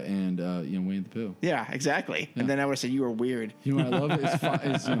Autopia and Winnie the Pooh. Yeah, exactly. Yeah. And then I would have said you were weird. You know what I love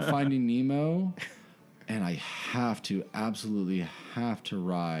is Finding Nemo, and I absolutely have to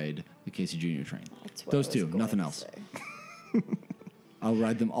ride the Casey Jr. train. Those two, nothing else. I'll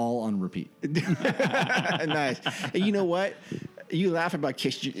ride them all on repeat. Nice. And you know what? You laugh about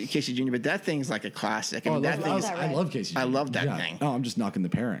Casey Jr., but that thing's like a classic. I love Casey Jr. I love that thing. Oh, I'm just knocking the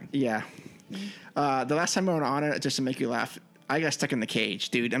pairing. Yeah. The last time I went on it, just to make you laugh, I got stuck in the cage,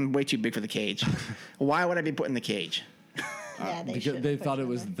 dude. I'm way too big for the cage. Why would I be put in the cage? Yeah, because they thought it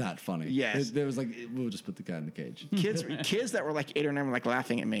was that funny. Yes. They was like, we'll just put the guy in the cage. Kids that were like 8 or 9 were like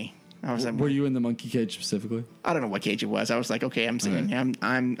laughing at me. I was like, were you in the monkey cage specifically? I don't know what cage it was. I was like, okay, I'm singing. Okay.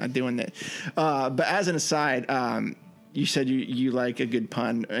 I'm doing that. But as an aside, you said you like a good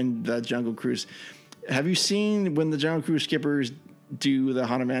pun in the Jungle Cruise. Have you seen when the Jungle Cruise skippers do the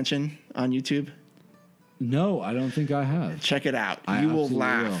Haunted Mansion on YouTube? No, I don't think I have. Check it out. You will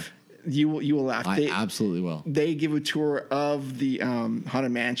laugh. You will laugh. I absolutely will. They give a tour of the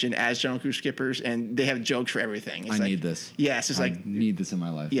Haunted Mansion as Jungle Cruise skippers, and they have jokes for everything. It's need this. Yes, it's I need this in my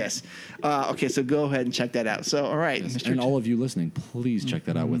life. Yes. Okay, so go ahead and check that out. So, all right, yes. And all of you listening, please check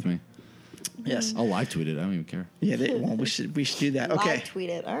that out with me. Yes, I'll live tweet it. I don't even care. Yeah, we should do that. Okay, live tweet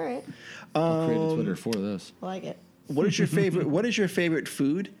it. All right. I'll create a Twitter for this. I like it. What is your favorite? What is your favorite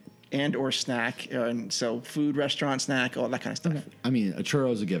food and or snack? And so, food, restaurant, snack, all that kind of stuff. Okay. I mean, a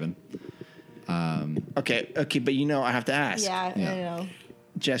churro is a given. Okay, but I have to ask. Yeah. I know.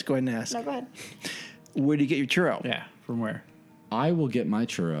 Jess, go ahead and ask. No, go ahead. Where do you get your churro? Yeah, from where? I will get my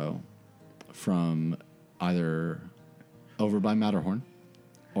churro from either over by Matterhorn,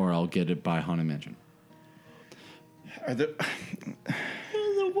 or I'll get it by Haunted Mansion. Are the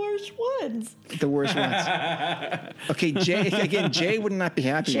worst ones. The worst ones. Okay, Jay would not be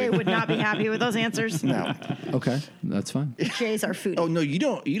happy. Jay would not be happy with those answers. No. Okay, that's fine. Jay's our foodie. Oh no, you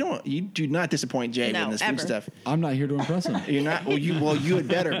don't. You do not disappoint Jay in this food stuff. I'm not here to impress him. You're not. Well, you had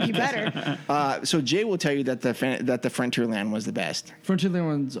better. You better. So Jay will tell you that the Frontierland was the best. Frontierland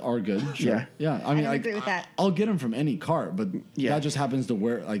ones are good. Sure. Yeah. I mean, I agree with that. I'll get them from any cart, but that just happens to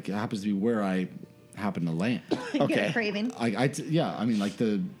be where I happen to land. Okay. Craving. I mean, like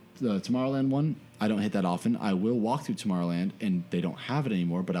the Tomorrowland one, I don't hit that often. I will walk through Tomorrowland, and they don't have it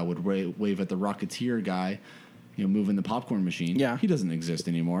anymore, but I would wave at the Rocketeer guy, moving the popcorn machine. Yeah. He doesn't exist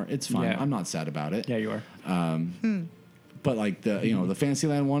anymore. It's fine. Yeah. I'm not sad about it. Yeah, you are. But like the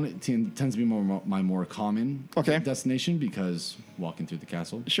Fantasyland one, it tends to be my more common destination because walking through the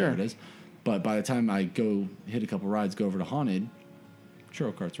castle, sure, there it is. But by the time I go hit a couple rides, go over to Haunted,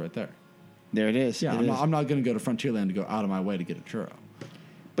 churro cart's right there. There it is. Yeah, I'm not going to go to Frontierland to go out of my way to get a churro.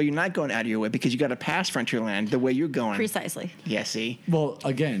 But you're not going out of your way because you got to pass Frontierland the way you're going. Precisely. Yeah, see? Well,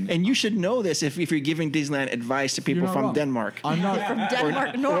 again. And you should know this if you're giving Disneyland advice to people from Denmark. I'm not from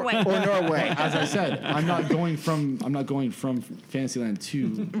Denmark, Norway. Or Norway. As I said, I'm not going from Fantasyland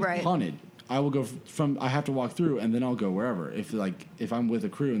to Haunted. I will go I have to walk through and then I'll go wherever. If I'm with a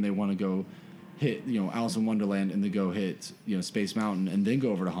crew and they want to go hit, Alice in Wonderland and then go hit, Space Mountain and then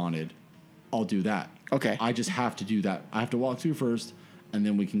go over to Haunted, I'll do that. Okay. I just have to do that. I have to walk through first, and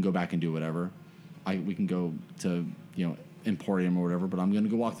then we can go back and do whatever. We can go to Emporium or whatever, but I'm going to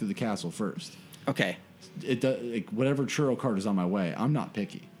go walk through the castle first. Okay. Whatever churro cart is on my way, I'm not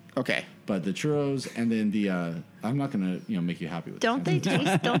picky. Okay. But the churros and then the I'm not going to make you happy with. Don't they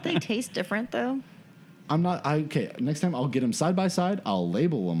taste different though? I'm not. Okay. Next time I'll get them side by side. I'll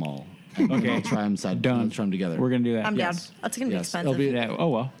label them all. And Okay. I'll try them Done. Try them together. We're gonna do that. I'm Yes. down. That's gonna be Yes. expensive. Yeah. Oh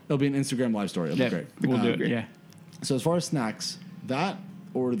well. It'll be an Instagram live story. It'll Yeah. be great. We'll do it. great. Yeah. So as far as snacks, that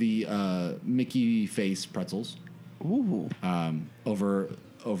or the Mickey face pretzels Ooh. over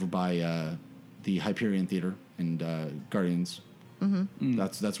by the Hyperion Theater and Guardians. Mm-hmm.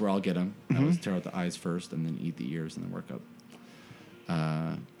 That's where I'll get them. I always tear out the eyes first and then eat the ears and then work up.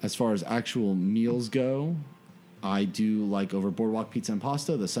 As far as actual meals go, I do like over Boardwalk Pizza and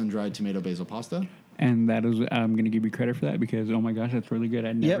Pasta, the sun-dried tomato basil pasta. And that is, I'm going to give you credit for that because, oh my gosh, that's really good.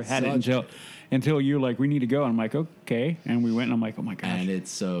 I'd never Yep. had it until you're like, we need to go. And I'm like, okay. And we went and I'm like, oh my gosh. And it's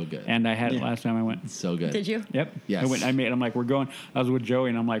so good. And I had it last time I went. It's so good. Did you? Yep. Yes. I'm like, we're going. I was with Joey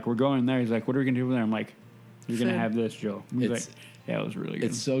and I'm like, we're going there. He's like, what are we going to do over there? I'm like, you're going to Food. have this, Joe. He's It's- like, yeah, it was really good.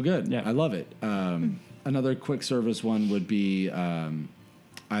 It's so good. Yeah. I love it. Another quick service one would be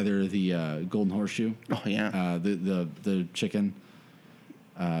either the Golden Horseshoe. Oh yeah. The chicken.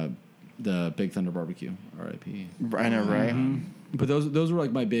 The Big Thunder Barbecue, R.I.P. I know, right? But those were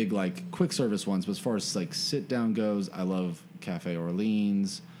like my big like quick service ones. But as far as like sit down goes, I love Cafe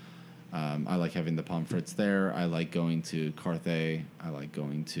Orleans. I like having the pommes frites there. I like going to Carthay. I like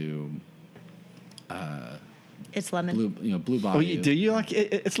going to It's lemon. Blue Bayou. Oh, do you like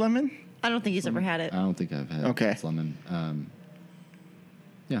it's lemon? I don't think he's ever had it. I don't think I've had Okay. it's lemon.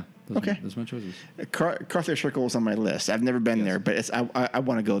 Yeah. Those Okay. Those are my choices. Carthay Circle is on my list. I've never been Yes. there, but I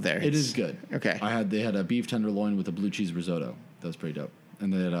want to go there. It is good. Okay. They had a beef tenderloin with a blue cheese risotto. That was pretty dope.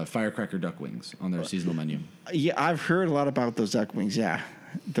 And they had firecracker duck wings on their seasonal menu. Yeah, I've heard a lot about those duck wings. Yeah,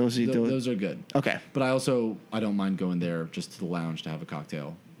 those Those are good. Okay. But I don't mind going there just to the lounge to have a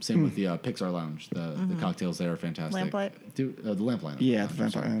cocktail. Same with the Pixar Lounge. The cocktails there are fantastic. Lamplight? The Lamplight. Yeah, I'm the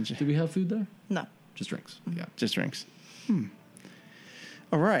Lamplight sorry. Lounge. Do we have food there? No. Just drinks. Yeah. Just drinks.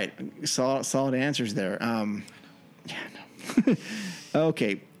 All right, solid answers there. Yeah, no.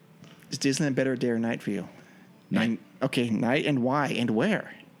 Okay, is Disneyland better day or night for you? Night. Okay, night, and why and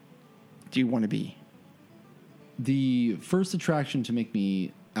where do you want to be? The first attraction to make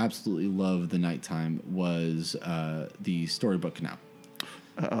me absolutely love the nighttime was the Storybook Canal.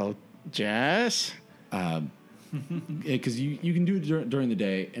 Oh, Jess. Because you can do it during the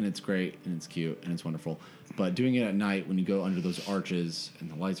day, and it's great, and it's cute, and it's wonderful. But doing it at night, when you go under those arches and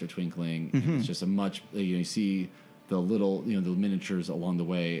the lights are twinkling, and it's just a much. You see the little, the miniatures along the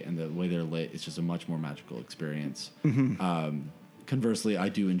way, and the way they're lit. It's just a much more magical experience. Conversely, I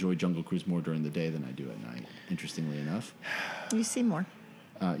do enjoy Jungle Cruise more during the day than I do at night. Interestingly enough, You see more.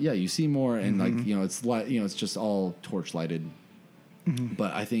 yeah, you see more, and it's it's just all torch lighted.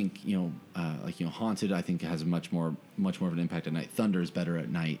 But I think Haunted, I think has a much more of an impact at night. Thunder is better at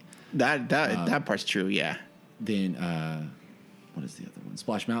night. That part's true. Yeah. Then what is the other one?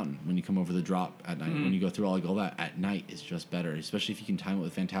 Splash Mountain. When you come over the drop at night, when you go through all that at night, is just better. Especially if you can time it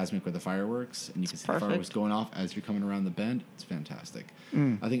with Fantasmic with the fireworks, and you can see the fireworks going off as you're coming around the bend. It's fantastic.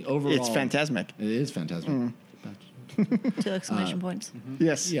 I think overall, It's Fantasmic. It is Fantasmic. 2 exclamation points.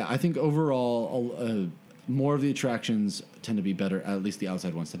 Yes. Yeah, I think overall, more of the attractions tend to be better. At least the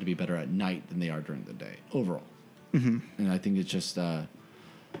outside ones tend to be better at night than they are during the day. Overall, and I think it's just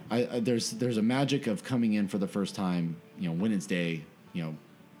there's a magic of coming in for the first time. When it's day,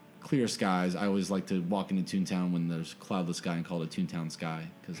 clear skies. I always like to walk into Toontown when there's cloudless sky and call it a Toontown sky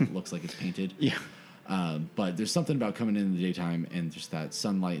because it looks like it's painted. Yeah. But there's something about coming in the daytime and just that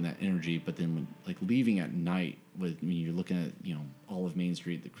sunlight and that energy. But then when leaving at night when you're looking at all of Main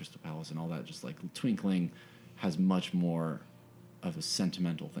Street, the Crystal Palace, and all that, just like twinkling, has much more of a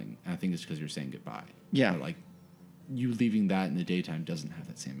sentimental thing. And I think it's because you're saying goodbye. Yeah. But you leaving that in the daytime doesn't have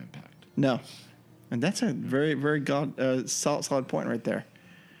that same impact. No. And that's a very, very solid point right there.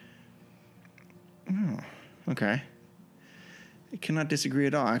 Oh, okay. I cannot disagree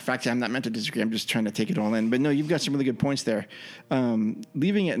at all. In fact, I'm not meant to disagree. I'm just trying to take it all in. But no, you've got some really good points there.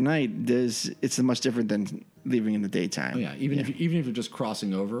 Leaving at night it's much different than leaving in the daytime. Oh yeah, even if you're just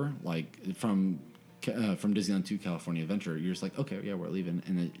crossing over, from Disneyland to California Adventure, you're just like, okay, yeah, we're leaving,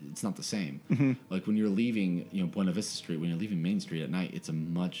 and it's not the same. Like when you're leaving, Buena Vista Street, when you're leaving Main Street at night, it's a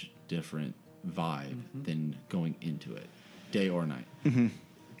much different vibe than going into it, day or night.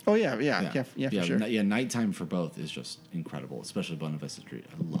 Oh yeah, for sure. Nighttime for both is just incredible, especially Buena Vista Street.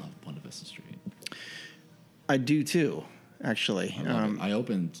 I love Buena Vista Street. I do too, actually. I love it. I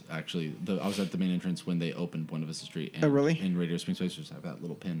opened I was at the main entrance when they opened Buena Vista Street. And, oh really? And Radio Springs Racers have that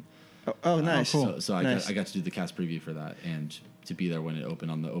little pin. Oh, nice. Cool. So nice. I got to do the cast preview for that, and to be there when it opened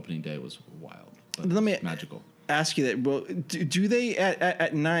on the opening day was wild. But Let me magical. Ask you that. Well, do they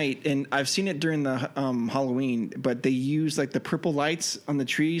at night? And I've seen it during the Halloween, but they use the purple lights on the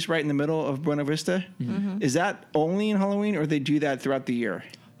trees right in the middle of Buena Vista. Is that only in Halloween, or they do that throughout the year?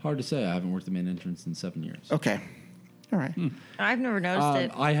 Hard to say. I haven't worked the main entrance in 7 years. Okay. All right. I've never noticed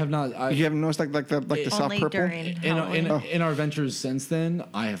it. I have not. You haven't noticed the soft Only purple? during Halloween. In our ventures since then,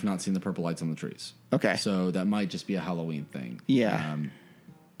 I have not seen the purple lights on the trees. Okay. So that might just be a Halloween thing. Yeah.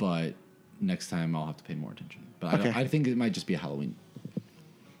 But next time I'll have to pay more attention. But Okay. I think it might just be a Halloween.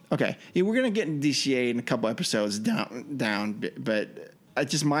 Okay. Yeah, we're going to get in DCA in a couple episodes down, but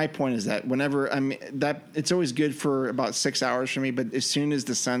just my point is that whenever it's always good for about 6 hours for me, but as soon as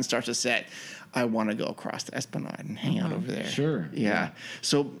the sun starts to set, I want to go across the Esplanade and hang out over there. Sure. Yeah.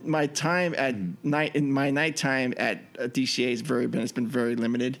 So my time at night, in my nighttime at DCA has been very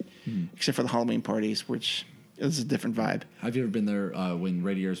limited, except for the Halloween parties, which is a different vibe. Have you ever been there when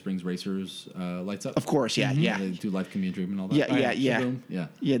Radiator Springs Racers lights up? Of course, yeah, yeah. They do Life Can Be a Dream and all that.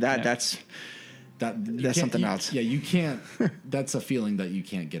 Yeah. That's something else. Yeah, you can't. That's a feeling that you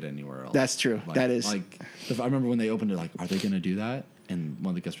can't get anywhere else. That's true. Like, that is. If I remember when they opened it, like, are they going to do that? And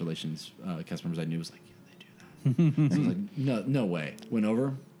one of the guest relations cast members I knew was like, yeah, they do that. So I was like, no way. Went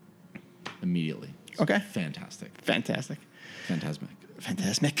over immediately. Okay. Fantastic. Fantastic.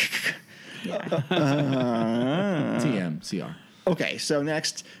 TMCR. Okay, so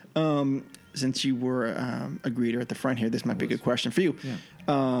next, since you were a greeter at the front here, this might be a good question for you. Yeah.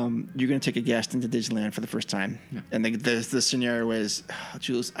 You're going to take a guest into Disneyland for the first time. Yeah. And the scenario is,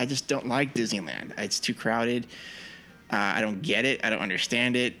 Jules, I just don't like Disneyland. It's too crowded. I don't get it. I don't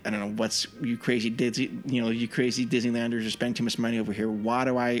understand it. I don't know what's you crazy Disneylanders are spending too much money over here. Why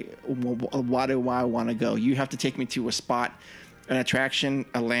do I want to go? You have to take me to a spot, an attraction,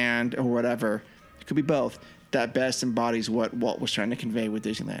 a land, or whatever. It could be both. That best embodies what Walt was trying to convey with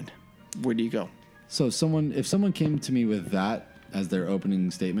Disneyland. Where do you go? So if someone came to me with that as their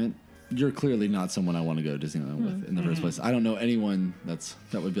opening statement, you're clearly not someone I want to go to Disneyland with in the first place. I don't know anyone that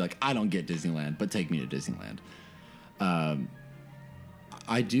would be like, I don't get Disneyland, but take me to Disneyland.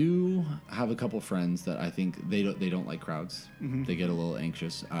 I do have a couple friends that I think they don't like crowds. Mm-hmm. They get a little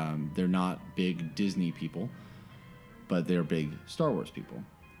anxious. They're not big Disney people, but they're big Star Wars people.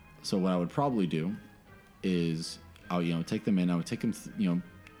 So what I would probably do is I'll take them in. I would take them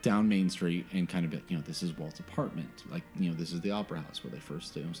down Main Street and kind of be like, this is Walt's apartment. Like, this is the Opera House where they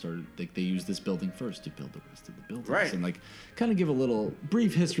first started. They used this building first to build the rest of the buildings. Right. And kind of give a little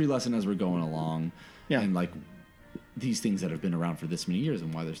brief history lesson as we're going along. Yeah. And these things that have been around for this many years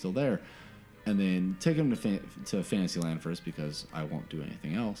and why they're still there. And then take them to Fantasyland first because I won't do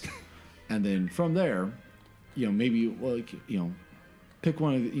anything else. And then from there, maybe pick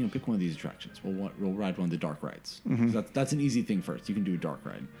one of these attractions. We'll ride one of the dark rides. Mm-hmm. That's an easy thing first. You can do a dark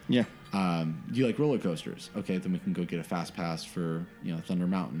ride. Yeah. You like roller coasters? Okay, then we can go get a fast pass for Thunder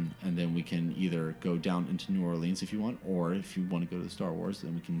Mountain, and then we can either go down into New Orleans if you want, or if you want to go to Star Wars,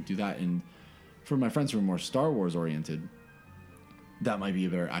 then we can do that. And for my friends who are more Star Wars oriented, that might be a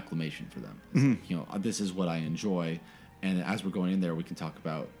better acclimation for them. Mm-hmm. This is what I enjoy, and as we're going in there, we can talk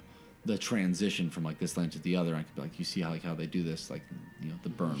about the transition from this land to the other. I could be like, you see how they do this, the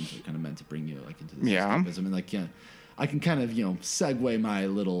berms are kind of meant to bring you into this escapism, and I can kind of segue my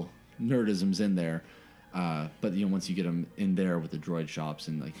little nerdisms in there. But once you get them in there with the droid shops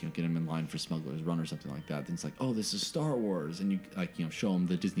and get them in line for Smuggler's Run or something like that, then it's like, oh, this is Star Wars, and you show them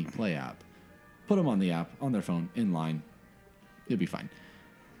the Disney Play app, put them on the app on their phone in line, it'll be fine.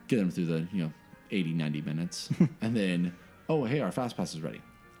 Get them through the 80, 90 minutes, and then hey, our fast pass is ready.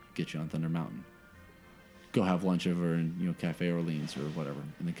 Get you on Thunder Mountain. Go have lunch over in Cafe Orleans or whatever,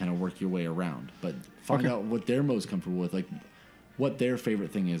 and then kind of work your way around. But find out what they're most comfortable with, what their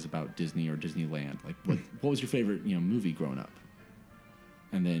favorite thing is about Disney or Disneyland. What was your favorite movie growing up,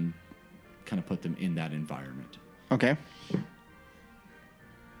 and then kind of put them in that environment. Okay.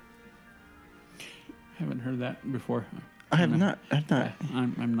 Haven't heard that before. I have not.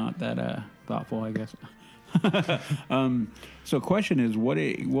 I'm not that thoughtful, I guess. So question is, what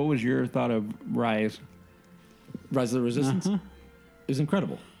was your thought of Rise? Rise of the Resistance is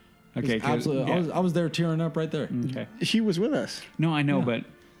incredible. Okay, absolutely. I was there tearing up right there. Okay, He was with us. no, I know, but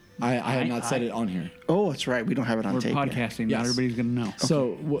I had not said it on here. Oh, that's right. We don't have it on we're tape. podcasting. Yes. Not everybody's gonna know.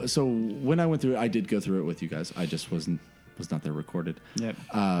 So when I went through it, I did go through it with you guys. I just was not there recorded. Yep.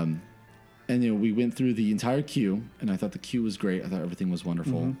 And we went through the entire queue, and I thought the queue was great. I thought everything was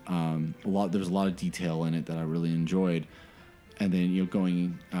wonderful. Mm-hmm. There was a lot of detail in it that I really enjoyed. And then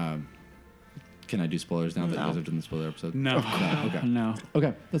going. Can I do spoilers now that you guys have done the spoiler episode? No. Okay. No.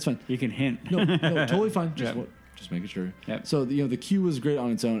 Okay, that's fine. You can hint. No, totally fine. Yep. Just making sure. Yep. So the queue was great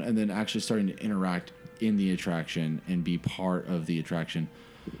on its own, and then actually starting to interact in the attraction and be part of the attraction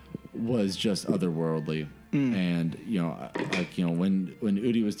was just otherworldly. And when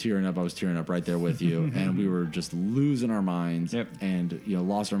Udi was tearing up, I was tearing up right there with you, and we were just losing our minds. Yep. And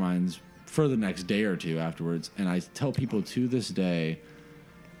lost our minds for the next day or two afterwards. And I tell people to this day,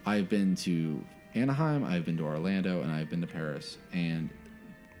 I've been to Anaheim, I've been to Orlando, and I've been to Paris, and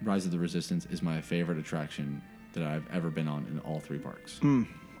Rise of the Resistance is my favorite attraction that I've ever been on in all 3 parks.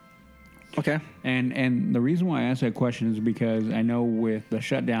 Okay. And the reason why I asked that question is because I know with the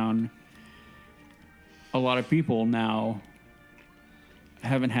shutdown, a lot of people now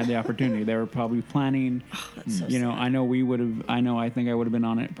haven't had the opportunity. They were probably planning. That's so I sad. I think I would have been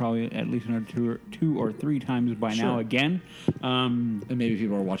on it probably at least another two or three times by now again. And maybe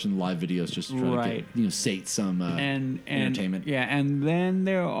people are watching live videos just to try to get, sate some entertainment. Yeah, and then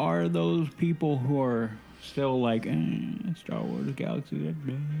there are those people who are still like Star Wars Galaxy,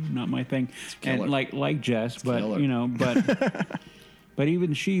 not my thing, and like Jess, but killer. but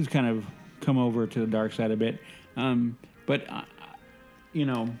even she's kind of come over to the dark side a bit. But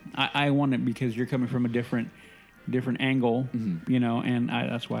I want it because you're coming from a different angle, and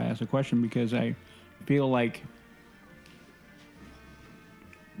that's why I asked the question, because I feel like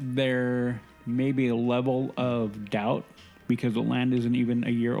there may be a level of doubt because the land isn't even a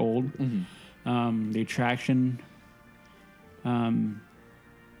year old. The attraction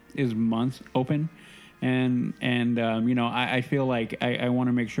is months open, and I feel like I want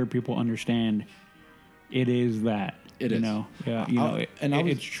to make sure people understand it is that. It is.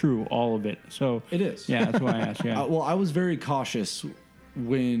 It's true, all of it. So it is. Yeah, that's why I asked. Yeah. Well, I was very cautious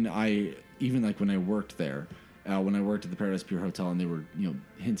when I worked there. When I worked at the Paradise Pier Hotel, and they were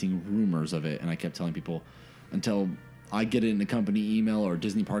hinting rumors of it, and I kept telling people until I get it in a company email or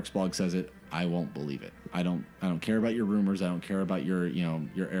Disney Parks blog says it, I won't believe it. I don't care about your rumors. I don't care about your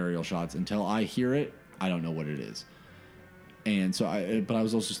aerial shots. Until I hear it, I don't know what it is. And so but I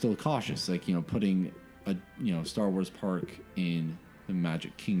was also still cautious, putting a Star Wars park in the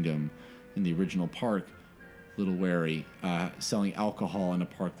Magic Kingdom, in the original park, little wary. Selling alcohol in a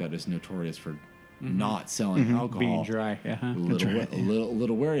park that is notorious for not selling alcohol, being dry, a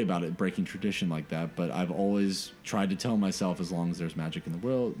little wary about it, breaking tradition like that. But I've always tried to tell myself, as long as there's magic in the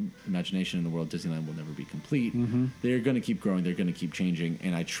world, imagination in the world, Disneyland will never be complete. They're going to keep growing, they're going to keep changing,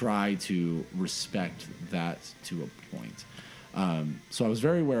 and I try to respect that to a point. So I was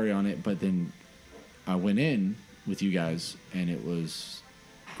very wary on it, but then I went in with you guys, and it was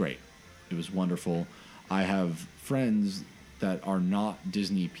great. It was wonderful. I have friends that are not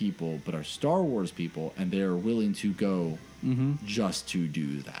Disney people, but are Star Wars people, and they're willing to go just to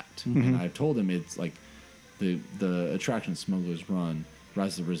do that. And I've told them it's like the attraction Smuggler's Run,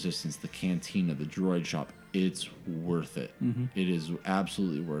 Rise of the Resistance, the Cantina, the Droid Shop. It's worth it. It is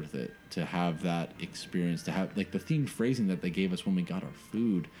absolutely worth it to have that experience, to have the themed phrasing that they gave us when we got our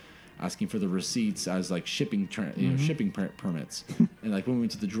food, asking for the receipts as shipping shipping permits, and when we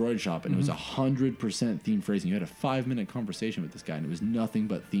went to the Droid Shop, and it was 100% themed phrasing. You had a 5-minute conversation with this guy, and it was nothing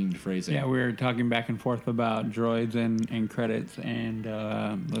but themed phrasing. Yeah, we were talking back and forth about droids and credits and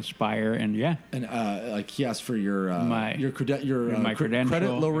the Spire, and he asked for your credential.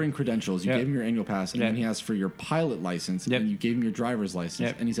 credit lowering credentials. You Yep. gave him your annual pass, and then he asked for your pilot license, and you gave him your driver's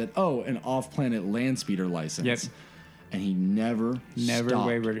license, and he said, "Oh, an off-planet land speeder license." Yep. And he never stopped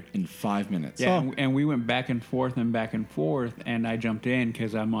wavered in 5 minutes. Yeah, and we went back and forth, and I jumped in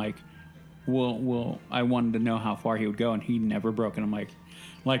because I'm like, well, I wanted to know how far he would go, and he never broke. And I'm like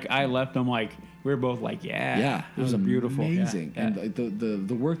I left. I'm like, we were both like, yeah, it was beautiful, amazing. Yeah. And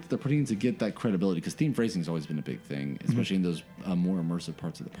the work that they're putting in to get that credibility, because theme phrasing has always been a big thing, especially in those more immersive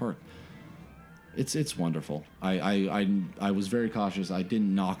parts of the park. It's wonderful. I was very cautious. I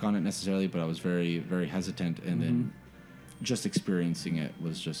didn't knock on it necessarily, but I was very, very hesitant, and then just experiencing it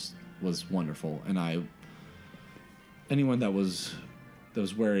was wonderful. And anyone that was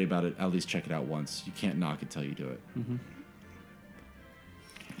wary about it, at least check it out once. You can't knock it till you do it.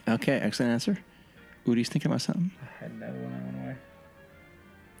 Okay, excellent answer. Udi's thinking about something I had that one. I went away.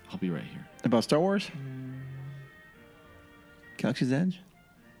 I'll be right here. about Star Wars. Galaxy's Edge.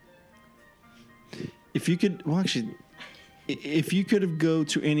 If you could, if you could have go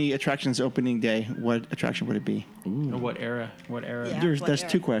to any attractions opening day, what attraction would it be? Or what era? Yeah. That's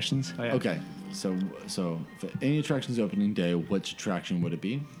two questions. Oh, yeah. Okay, so for any attractions opening day, which attraction would it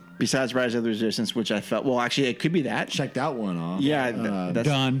be? Besides Rise of the Resistance, which I felt, actually, it could be that. Check that one off. Yeah, that's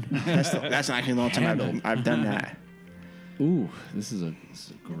Done. That's actually a long time I've done that. Ooh, this is a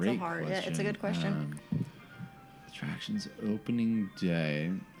great question. Yeah, it's a good question. Attractions opening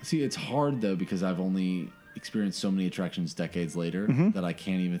day. See, it's hard though, because I've only experienced so many attractions decades later that I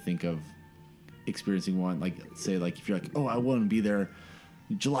can't even think of experiencing one. If you're like, oh, I want to be there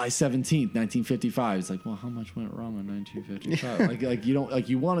July 17th, 1955. It's like, well, how much went wrong in 1955? like you don't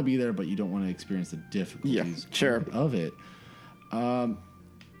you want to be there, but you don't want to experience the difficulties of it.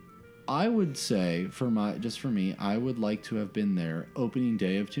 I would say for me, I would like to have been there opening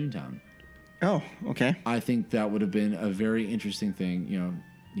day of Toontown. Oh, okay. I think that would have been a very interesting thing. You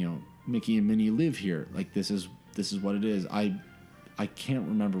know, Mickey and Minnie live here. Like this is what it is. I can't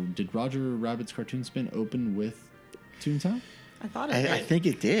remember. Did Roger Rabbit's Cartoon Spin open with Toontown? I thought it did. I think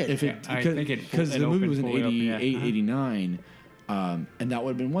it did. Because the movie was in 88, 89. And that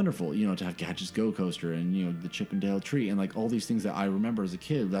would have been wonderful, to have Gadget's Go Coaster and, the Chip and Dale Tree and, like, all these things that I remember as a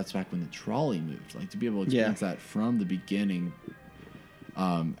kid. That's back when the trolley moved. Like, to be able to experience that from the beginning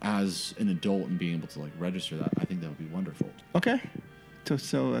as an adult and being able to, like, register that, I think that would be wonderful. Okay. So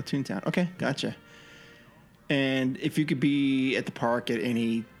Toontown. Okay, gotcha. And if you could be at the park at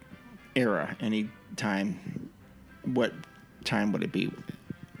any era, any time, what time would it be?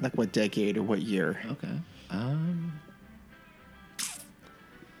 Like, what decade or what year? Okay.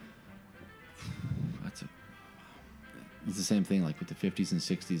 It's the same thing. Like with the 50s and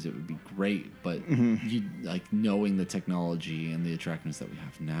 60s, it would be great, but you like knowing the technology and the attractions that we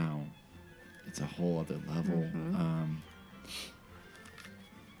have now, it's a whole other level.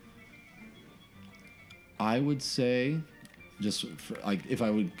 I would say, just for, like if I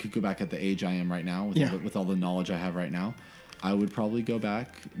could go back at the age I am right now with all the knowledge I have right now, I would probably go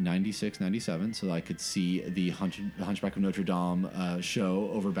back 96, 97 so that I could see the Hunchback of Notre Dame show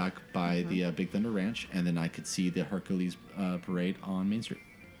over back by the Big Thunder Ranch, and then I could see the Hercules parade on Main Street.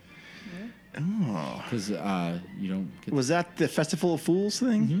 Oh. Because you don't get... Was that the Festival of Fools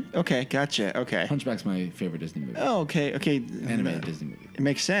thing? Mm-hmm. Okay, gotcha. Okay. Hunchback's my favorite Disney movie. Oh, okay. Animated Disney movie. It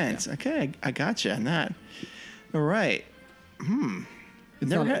makes sense. Yeah. Okay, I gotcha on that. All right. It's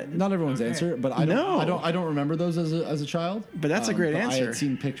not everyone's answer, but I don't remember those as a child. But that's a great answer. I had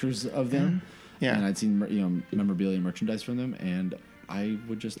seen pictures of them, and I'd seen memorabilia and merchandise from them, and I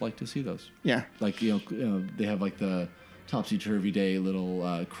would just like to see those. Yeah, like they have like the topsy turvy day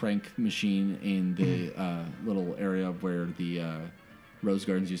little crank machine in the little area where the Rose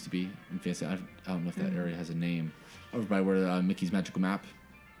Gardens used to be in Fancy. I don't know if that area has a name. Over by where Mickey's Magical Map.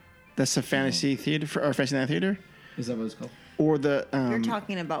 That's a Fantasy Theater or Fantasyland Theater. Is that what it's called? Or the You're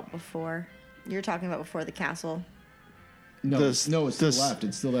talking about before. You're talking about before the castle. No, it's still left.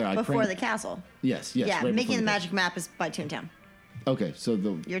 It's still there. Before the castle. Yes. Yeah, right Mickey and the Magic Map is by Toontown. Okay,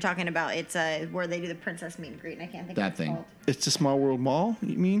 so you're talking about it's where they do the princess meet and greet, and I can't think that of thing. Called. It's the Small World Mall.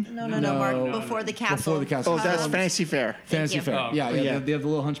 You mean? No, Mark. Before the castle. Before the castle. Oh, that's Fantasy Fair. Fantasy Fair. Oh, yeah. They have the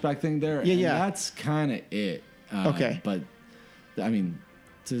little Hunchback thing there. Yeah. That's kind of it. Okay. But I mean,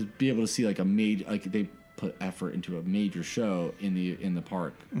 to be able to see like they put effort into a major show in the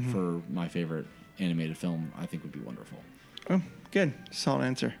park for my favorite animated film, I think would be wonderful. Oh, good. Solid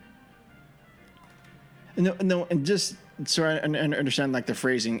answer. No, and just so I understand like the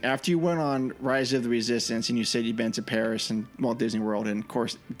phrasing. After you went on Rise of the Resistance and you said you'd been to Paris and Walt Disney World and of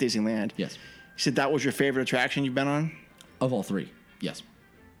course Disneyland. Yes. You said that was your favorite attraction you've been on? Of all three, yes.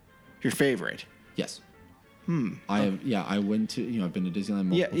 Your favorite? Yes. I went to, I've been to Disneyland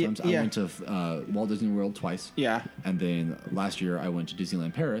multiple times. I went to Walt Disney World twice. Yeah. And then last year I went to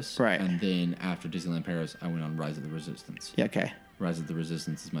Disneyland Paris. Right. And then after Disneyland Paris, I went on Rise of the Resistance. Yeah, okay. Rise of the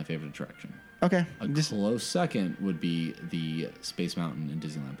Resistance is my favorite attraction. Okay. A close second would be the Space Mountain in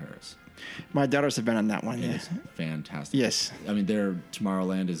Disneyland Paris. My daughters have been on that one. It's fantastic. Yes. I mean, their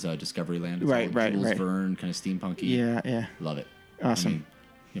Tomorrowland is Discoveryland. It's right. Jules Verne, kind of steampunky. Yeah. Love it. Awesome.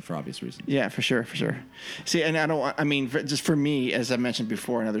 For obvious reasons. Yeah, for sure. See, and just for me, as I mentioned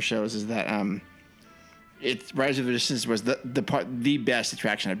before in other shows, is that Rise of the Resistance was the best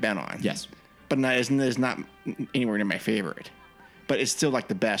attraction I've been on. Yes. But it's not anywhere near my favorite. But it's still like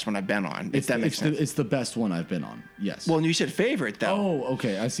the best one I've been on. If that makes sense. It's the best one I've been on. Yes. Well, you said favorite though. Oh,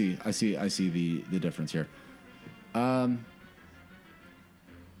 okay. I see the difference here. No,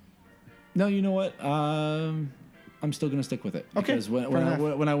 you know what? I'm still gonna stick with it. Okay. Because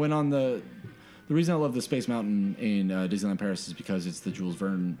when I went on the reason I love the Space Mountain in Disneyland Paris is because it's the Jules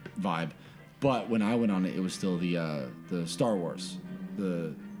Verne vibe. But when I went on it, it was still the Star Wars,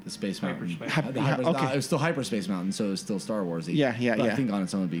 the Space Mountain. It was still Hyperspace Mountain, so it was still Star Warsy. Yeah. But I think on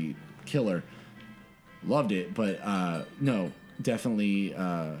its own would be killer. Loved it, but no, definitely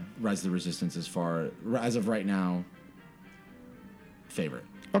Rise of the Resistance as of right now. Favorite.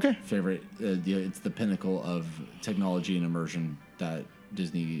 Okay. Favorite. It's the pinnacle of technology and immersion that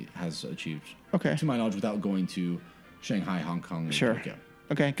Disney has achieved. Okay. To my knowledge, without going to Shanghai, Hong Kong, and Tokyo.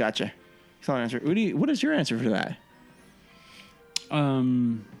 Okay, gotcha. Solid answer. Udi, what is your answer for that?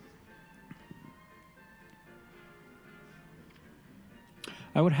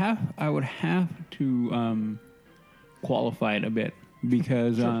 I would have to qualify it a bit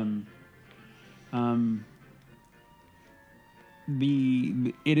because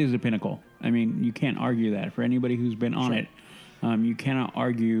it is a pinnacle. I mean, you can't argue that. For anybody who's been on it, you cannot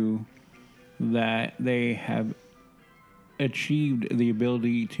argue that they have achieved the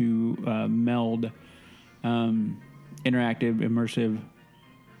ability to meld interactive, immersive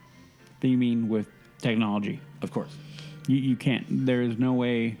theming with technology. Of course. You can't. There is no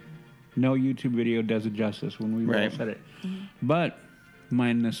way, no YouTube video does it justice when we all said it. Mm-hmm. But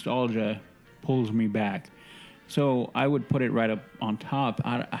my nostalgia pulls me back. So I would put it right up on top.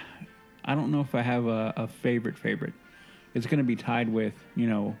 I don't know if I have a favorite. It's going to be tied with,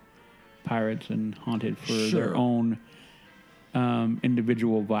 Pirates and Haunted for their own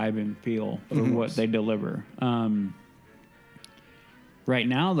individual vibe and feel for what they deliver. Right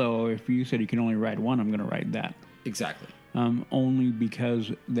now, though, if you said you can only ride one, I'm going to ride that. Exactly. Only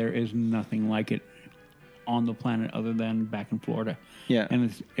because there is nothing like it on the planet other than back in Florida. Yeah. And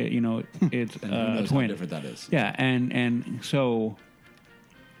it's it's And who knows twin. how different that is. Yeah, and so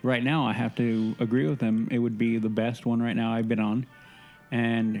right now I have to agree with him. It would be the best one right now I've been on,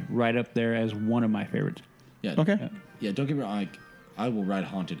 and right up there as one of my favorites. Yeah. Okay. Yeah. Don't get me wrong. Like, I will ride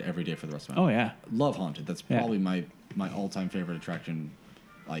Haunted every day for the rest of my Oh life. yeah. Love Haunted. That's Yeah. probably my all-time favorite attraction,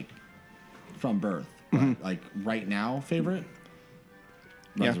 like from birth. But, like right now, favorite.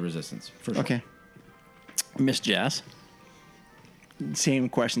 Rise of Resistance for sure. Okay. Miss Jess. Same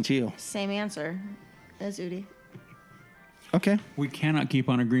question to you. Same answer as Udi. Okay. We cannot keep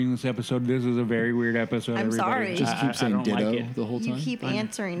on agreeing this episode. This is a very weird episode. I'm everybody. sorry. Just I keep saying don't ditto like it. the whole time. You keep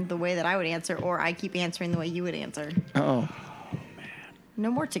answering the way that I would answer, or I keep answering the way you would answer. Oh. No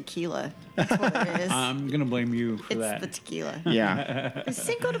more tequila. That's what it is. I'm gonna blame you for it's that. the tequila. Yeah. It's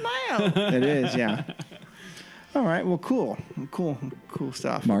Cinco de Mayo. It is. Yeah. All right. Well, cool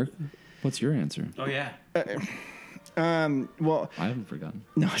stuff. Mark, what's your answer? Oh yeah. Well, I haven't forgotten.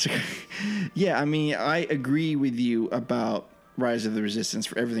 no. It's okay. Yeah. I mean, I agree with you about Rise of the Resistance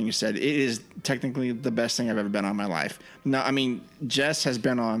for everything you said. It is technically the best thing I've ever been on in my life. Now, I mean, Jess has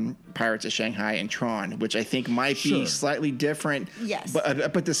been on Pirates of Shanghai and Tron, which I think might be slightly different. Yes.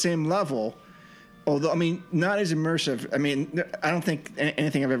 But the same level. Although, I mean, not as immersive. I mean, I don't think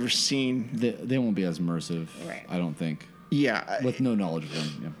anything I've ever seen. They won't be as immersive. Right. I don't think. Yeah. With no knowledge of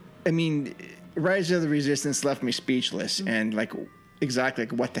them. Yeah. I mean, Rise of the Resistance left me speechless and exactly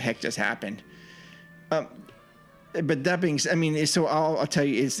what the heck just happened. But that being said, I mean, so I'll tell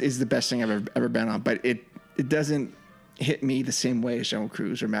you, it's the best thing I've ever been on. But it doesn't hit me the same way as Jungle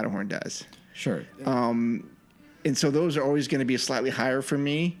Cruise or Matterhorn does. Sure. And so those are always going to be slightly higher for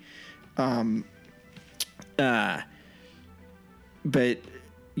me. But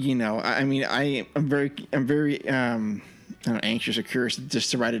I mean, I'm very anxious or curious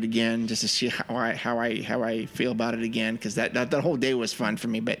just to write it again, just to see how I feel about it again, because that whole day was fun for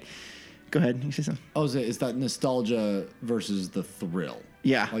me. But go ahead, you say something. Oh, is that nostalgia versus the thrill?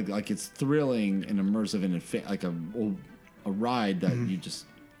 Yeah, like it's thrilling and immersive and like a ride that you just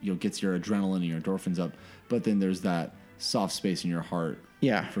gets your adrenaline and your endorphins up. But then there's that soft space in your heart.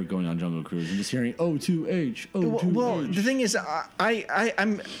 Yeah. For going on Jungle Cruise and just hearing O2H, O2H. Well, the thing is,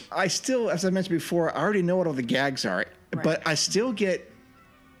 I still, as I mentioned before, I already know what all the gags are, but I still get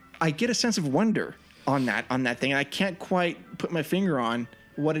a sense of wonder on that thing, and I can't quite put my finger on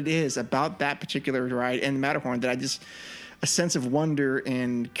what it is about that particular ride and Matterhorn that a sense of wonder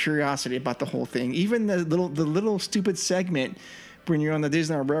and curiosity about the whole thing. Even the little stupid segment when you're on the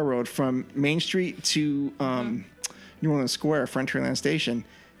Disneyland Railroad from Main Street to New Orleans Square, Frontierland Station.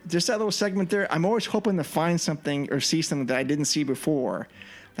 Just that little segment there, I'm always hoping to find something or see something that I didn't see before.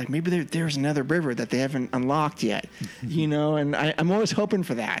 Like maybe there's another river that they haven't unlocked yet, and I'm always hoping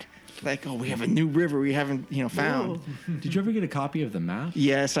for that. Like, oh, we have a new river we haven't, found. Whoa. Did you ever get a copy of the map?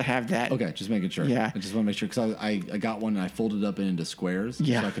 Yes, I have that. Okay, just making sure. Yeah. I just want to make sure, because I got one and I folded it up into squares so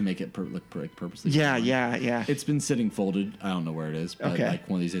I can make it look purposely. Yeah. It's been sitting folded. I don't know where it is, but Okay. like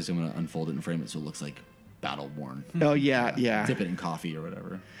one of these days I'm going to unfold it and frame it so it looks like battle worn. Oh, yeah. Dip it in coffee or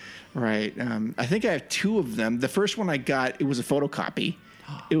whatever. Right. I think I have two of them. The first one I got, it was a photocopy.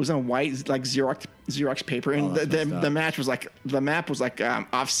 It was on white, like Xerox paper, and the map was like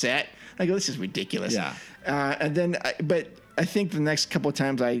offset. I go, this is ridiculous. Yeah. And then, but I think the next couple of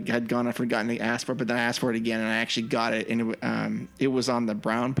times I had gone, I'd forgotten to ask for it, but then I asked for it again, and I actually got it, and it was on the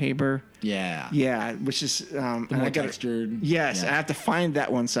brown paper. Yeah. Yeah, which is The and more I got textured. Yes, Yeah. I have to find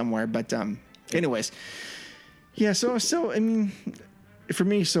that one somewhere. But anyways, yeah. So I mean, for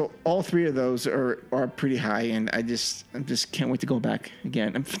me, so all three of those are pretty high, and I just can't wait to go back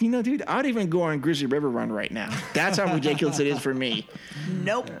again. Dude, I'd even go on Grizzly River Run right now. That's how ridiculous it is for me.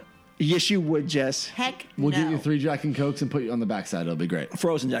 Nope. Yes, you would, Jess. Heck We'll no. get you 3 Jack and Cokes and put you on the backside. It'll be great.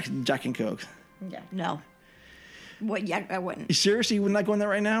 Frozen Jack and Coke. Yeah. No. What? Yeah, I wouldn't. You seriously would not go on that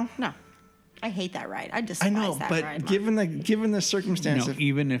right now? No. I hate that ride. I despise I know, that but ride. given the circumstance No, of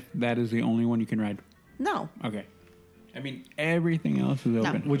even if that is the only one you can ride. No. Okay. I mean, everything else is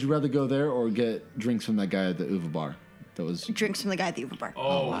open. Would you rather go there or get drinks from that guy at the Uva bar? That was Drinks from the guy at the Uber bar.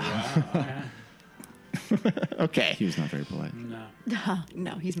 Oh, wow. okay. he was not very polite. No.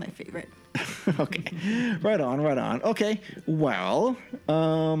 No, he's my favorite. Okay. Right on. Okay. Well,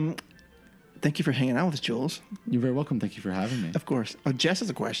 thank you for hanging out with us, Jules. You're very welcome. Thank you for having me. Of course. Oh, Jess has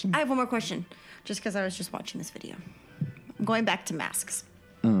a question. I have one more question, just because I was just watching this video. I'm going back to masks.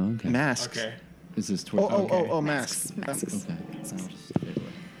 Oh, okay. Masks. Okay. Is this towards? Masks. Masks. Okay. I'll just take it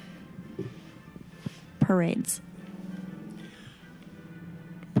away. Parades.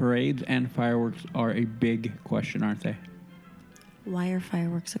 Parades and fireworks are a big question, aren't they? Why are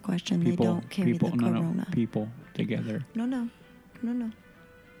fireworks a question? They don't carry the corona. People together. No.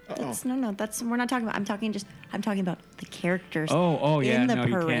 That's That's we're not talking about. I'm talking about the characters. Oh, yeah. in the No,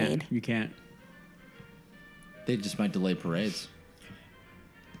 parade. you can't. They just might delay parades.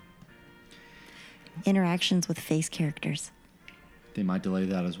 Interactions with face characters. They might delay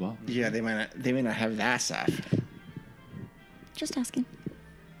that as well. Yeah, they may not have that stuff. Just asking.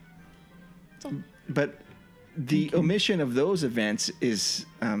 But the omission of those events is,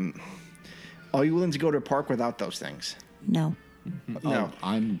 are you willing to go to a park without those things? No. No. Oh,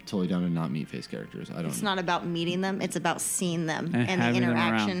 I'm totally down to not meet face characters. I don't. It's not about meeting them. It's about seeing them And and the having them around,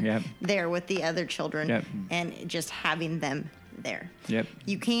 interaction yep. there with the other children Yep. and just having them there. Yep.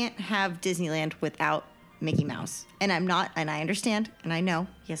 You can't have Disneyland without Mickey Mouse. And I understand, and I know,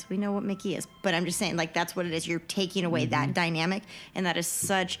 yes, we know what Mickey is, but I'm just saying, like, that's what it is. You're taking away that dynamic, and that is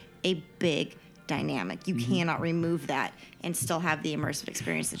such a big dynamic. You cannot remove that and still have the immersive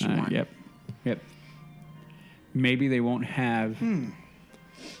experience that you want. Yep. Maybe they won't have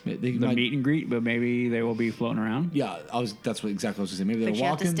They the might- meet and greet, but maybe they will be floating around. Yeah, that's what exactly what I was gonna say. Maybe they're But you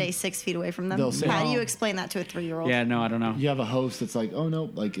have walking. to stay 6 feet away from them. They'll say, How do you "Oh." explain that to a 3-year-old? Yeah, no, I don't know. You have a host that's like, oh no,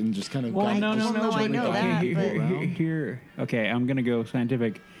 like, and just kind of. Well, guide- no, just no, I gently know guide that, people but- around. Okay, I'm gonna go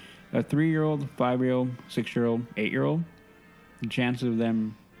scientific. A 3-year-old, 5-year-old, 6-year-old, 8-year-old, the chance of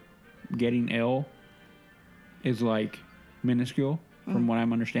them getting ill is like minuscule, from what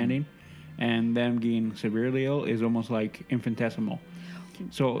I'm understanding, and them getting severely ill is almost like infinitesimal.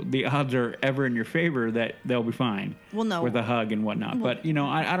 So the odds are ever in your favor that they'll be fine. Well, no. with a hug and whatnot. But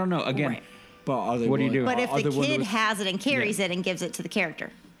I don't know. Again, Right. But are they What do you willing- do? But if are the they willing kid to- has it and carries it and gives it to the character.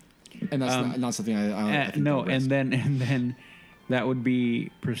 and that's not something I think no, they'll risk. and then that would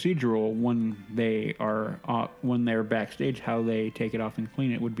be procedural when when they're backstage. How they take it off and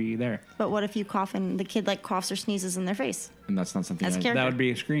clean it would be there. But what if you cough and the kid like coughs or sneezes in their face? And that's not something As a I, character. That would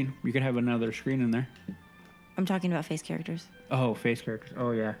be a screen. You could have another screen in there. I'm talking about face characters. Oh, face characters.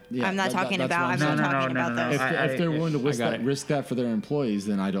 Oh yeah. Yeah, I'm not talking that's about. what I'm saying. not talking about those. If they're willing to I risk got that, it. risk that for their employees,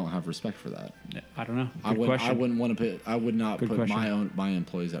 then I don't have respect for that. I don't know. I Good question. wouldn't want to put. I would not Good put question. my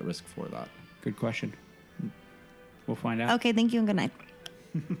employees at risk for that. Good question. We'll find out. Okay, thank you and good night.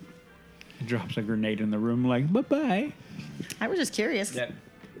 Drops a grenade in the room, like bye bye. I was just curious.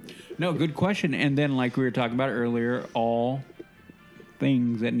 No, good question. And then, like we were talking about earlier, all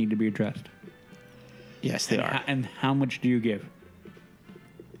things that need to be addressed. Yes, they are. And how much do you give?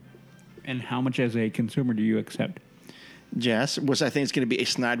 And how much, as a consumer, do you accept? Jess, which I think is going to be a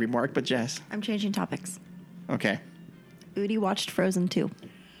snide remark, but Jess. I'm changing topics. Okay. Udi watched Frozen 2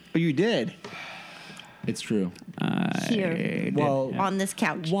 Oh, you did? It's true. here Well, on this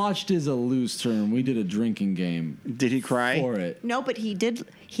couch. watched is a loose term. We did a drinking game Did he cry? for it. No, but he did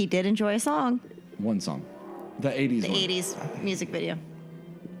enjoy a song. One song, the '80s The one. 80s music video.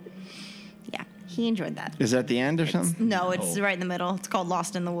 Yeah, he enjoyed that. Is that the end or something? No, it's right in the middle. It's called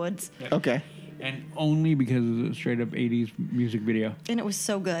Lost in the Woods. Okay. And only because it's a straight up 80s music video. And it was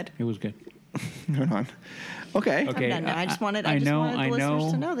so good. It was good. Hold on. Okay. Okay. I'm done now. I just wanted I know- the I listeners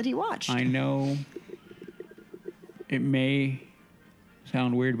know- to know that he watched. I know it may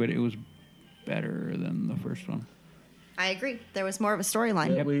sound weird, but it was better than the first one. I agree. There was more of a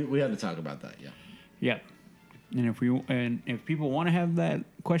storyline. Yeah, we had to talk about that. Yeah. Yep. And if people want to have that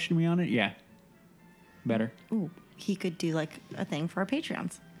question me on it, yeah, better. Ooh, he could do like a thing for our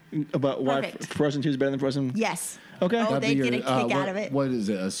Patreons. About why Perfect. Frozen 2 is better than Frozen? Yes. Okay. Oh, That'd they be get a your, kick what- out of it. What is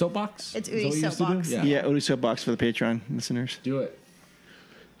it? A soapbox? It's Is that what Udi's you used to do? soapbox. Yeah. Yeah, Udi Soapbox for the Patreon listeners. Do it.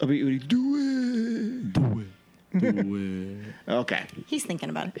 I'll be Udi. Do it. Do it. Do it. Okay. He's thinking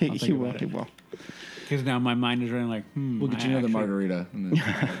about it. He will. He will. Because now my mind is running like, We'll get you another margarita. And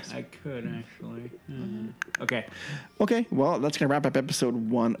then I could actually. Okay. Okay. Well, that's going to wrap up episode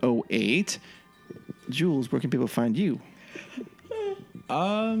 108. Jules, where can people find you?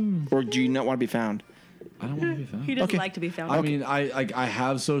 Or do you not want to be found? I don't want to be found. He doesn't Okay. like to be found. I mean, I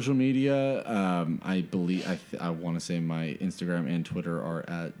have social media. I believe I want to say my Instagram and Twitter are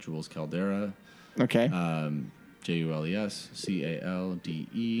at Jules Caldera. Okay. JULES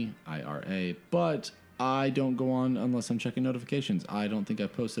CALDEIRA. But I don't go on unless I'm checking notifications. I don't think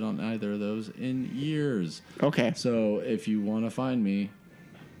I've posted on either of those in years. Okay. So if you want to find me.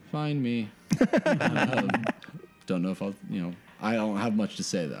 Don't know if I'll. I don't have much to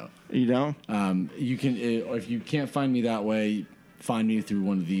say though. You don't? You can if you can't find me that way, find me through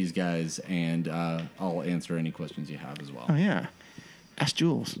one of these guys, and I'll answer any questions you have as well. Oh, yeah. Ask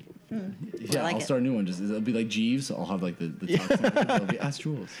Jules. Yeah, like I'll it. start a new one. It'll be like Jeeves. I'll have like the talk. It'll be Ask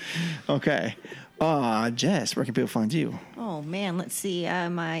Jules. Okay. Jess, where can people find you? Oh man, let's see.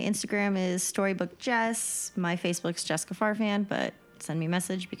 My Instagram is Storybook Jess. My Facebook's Jessica Farfan, but send me a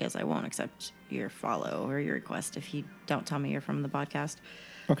message because I won't accept your follow or your request if you don't tell me you're from the podcast.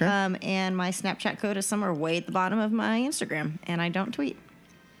 Okay. And my Snapchat code is somewhere way at the bottom of my Instagram, and I don't tweet.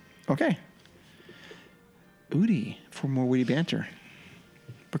 Okay. Udi, for more witty banter.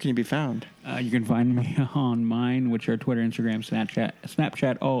 Where can you be found? You can find me on mine, which are Twitter, Instagram,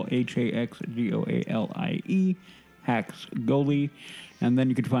 Snapchat, all HAXGOALIE, Hacks Goalie. And then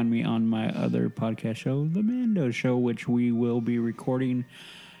you can find me on my other podcast show, The Mando Show, which we will be recording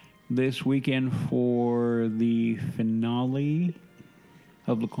this weekend for the finale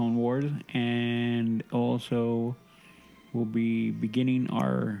of the Clone Wars. And also we'll be beginning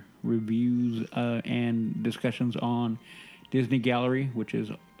our reviews and discussions on Disney Gallery, which is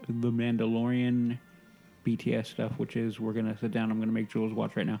The Mandalorian BTS stuff, which is we're going to sit down. I'm going to make Jules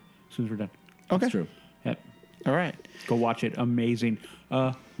watch right now as soon as we're done. Okay. That's true. Yep. All right. Go watch it. Amazing.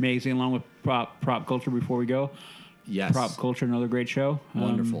 Amazing. Along with prop culture before we go. Yes. Prop culture, another great show.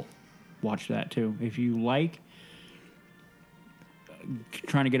 Wonderful. Watch that too. If you like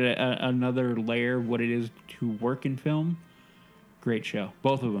trying to get another layer of what it is to work in film, great show.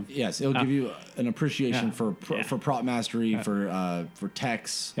 Both of them. Yes, it'll give you an appreciation for prop mastery, for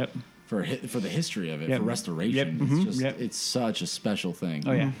techs, Yep. for the history of it, Yep. for restoration. Yep. It's just Yep. it's such a special thing.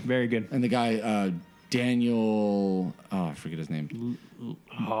 Oh, yeah. Very good. And the guy Daniel, I forget his name.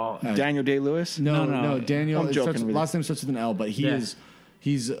 Daniel Day-Lewis? No, Daniel. I'm joking with you. Last name starts with an L, but he's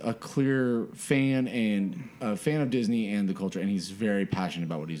a clear fan and a fan of Disney and the culture, and he's very passionate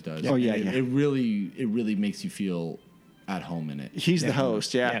about what he does. Oh, yeah, And yeah. It really makes you feel at home in it. He's the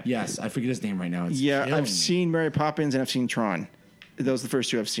host, yeah. Yes, I forget his name right now. It's Yeah, killing I've me. seen Mary Poppins and I've seen Tron. Those are the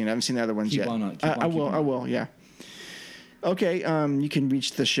first two I've seen. I haven't seen the other ones Keep yet. on, keep on, I keep will. on. I will. Yeah. Okay. You can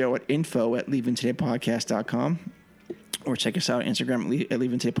reach the show at info@leavingtodaypodcast.com or check us out on Instagram at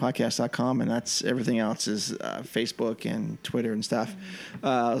leavingtodaypodcast.com, and that's everything else is Facebook and Twitter and stuff.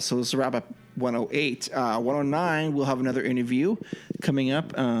 So this will wrap up 108. 109, we'll have another interview coming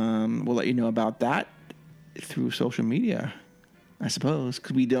up. We'll let you know about that through social media, I suppose,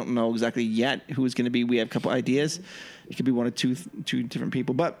 because we don't know exactly yet who it's going to be. We have a couple ideas. It could be one or two different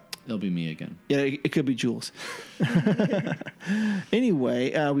people, but It'll be me again. yeah, it could be Jules.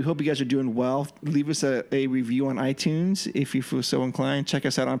 Anyway, we hope you guys are doing well. Leave us a review on iTunes if you feel so inclined. Check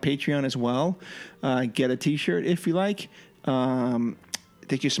us out on Patreon as well. Get a T-shirt if you like.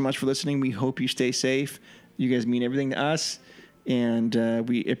 Thank you so much for listening. We hope you stay safe. You guys mean everything to us, and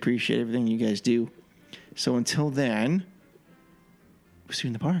we appreciate everything you guys do. So until then, we'll see you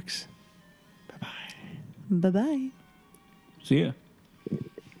in the parks. Bye-bye. Bye-bye. See ya.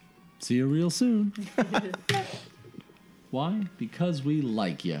 See you real soon. Why? Because we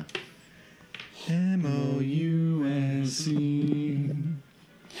like you. M-O-U-S-E.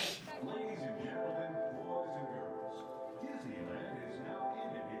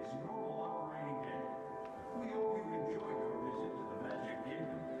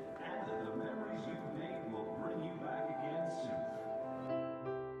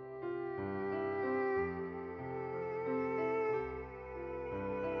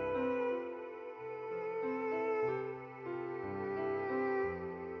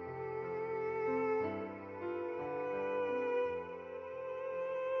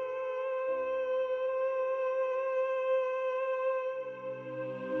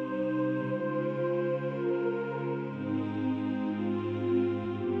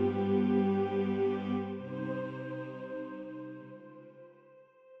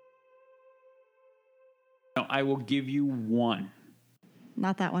 No, I will give you one.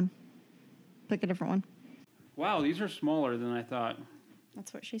 Not that one. Pick a different one. Wow, these are smaller than I thought.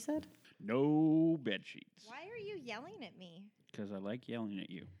 That's what she said. No bed sheets. Why are you yelling at me? Because I like yelling at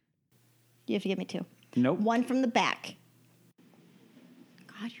you. You have to give me 2. Nope. One from the back.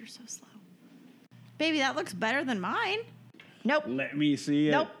 God, you're so slow. Baby, that looks better than mine. Nope. Let me see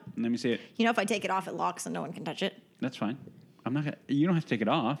it. Nope. Let me see it. You know, if I take it off, it locks and no one can touch it. That's fine. I'm not gonna. You don't have to take it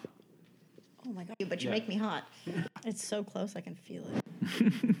off. Oh my God, but you make me hot. It's so close, I can feel it.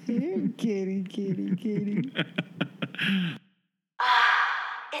 Kitty.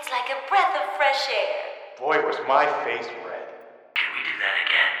 It's like a breath of fresh air. Boy, was my face red.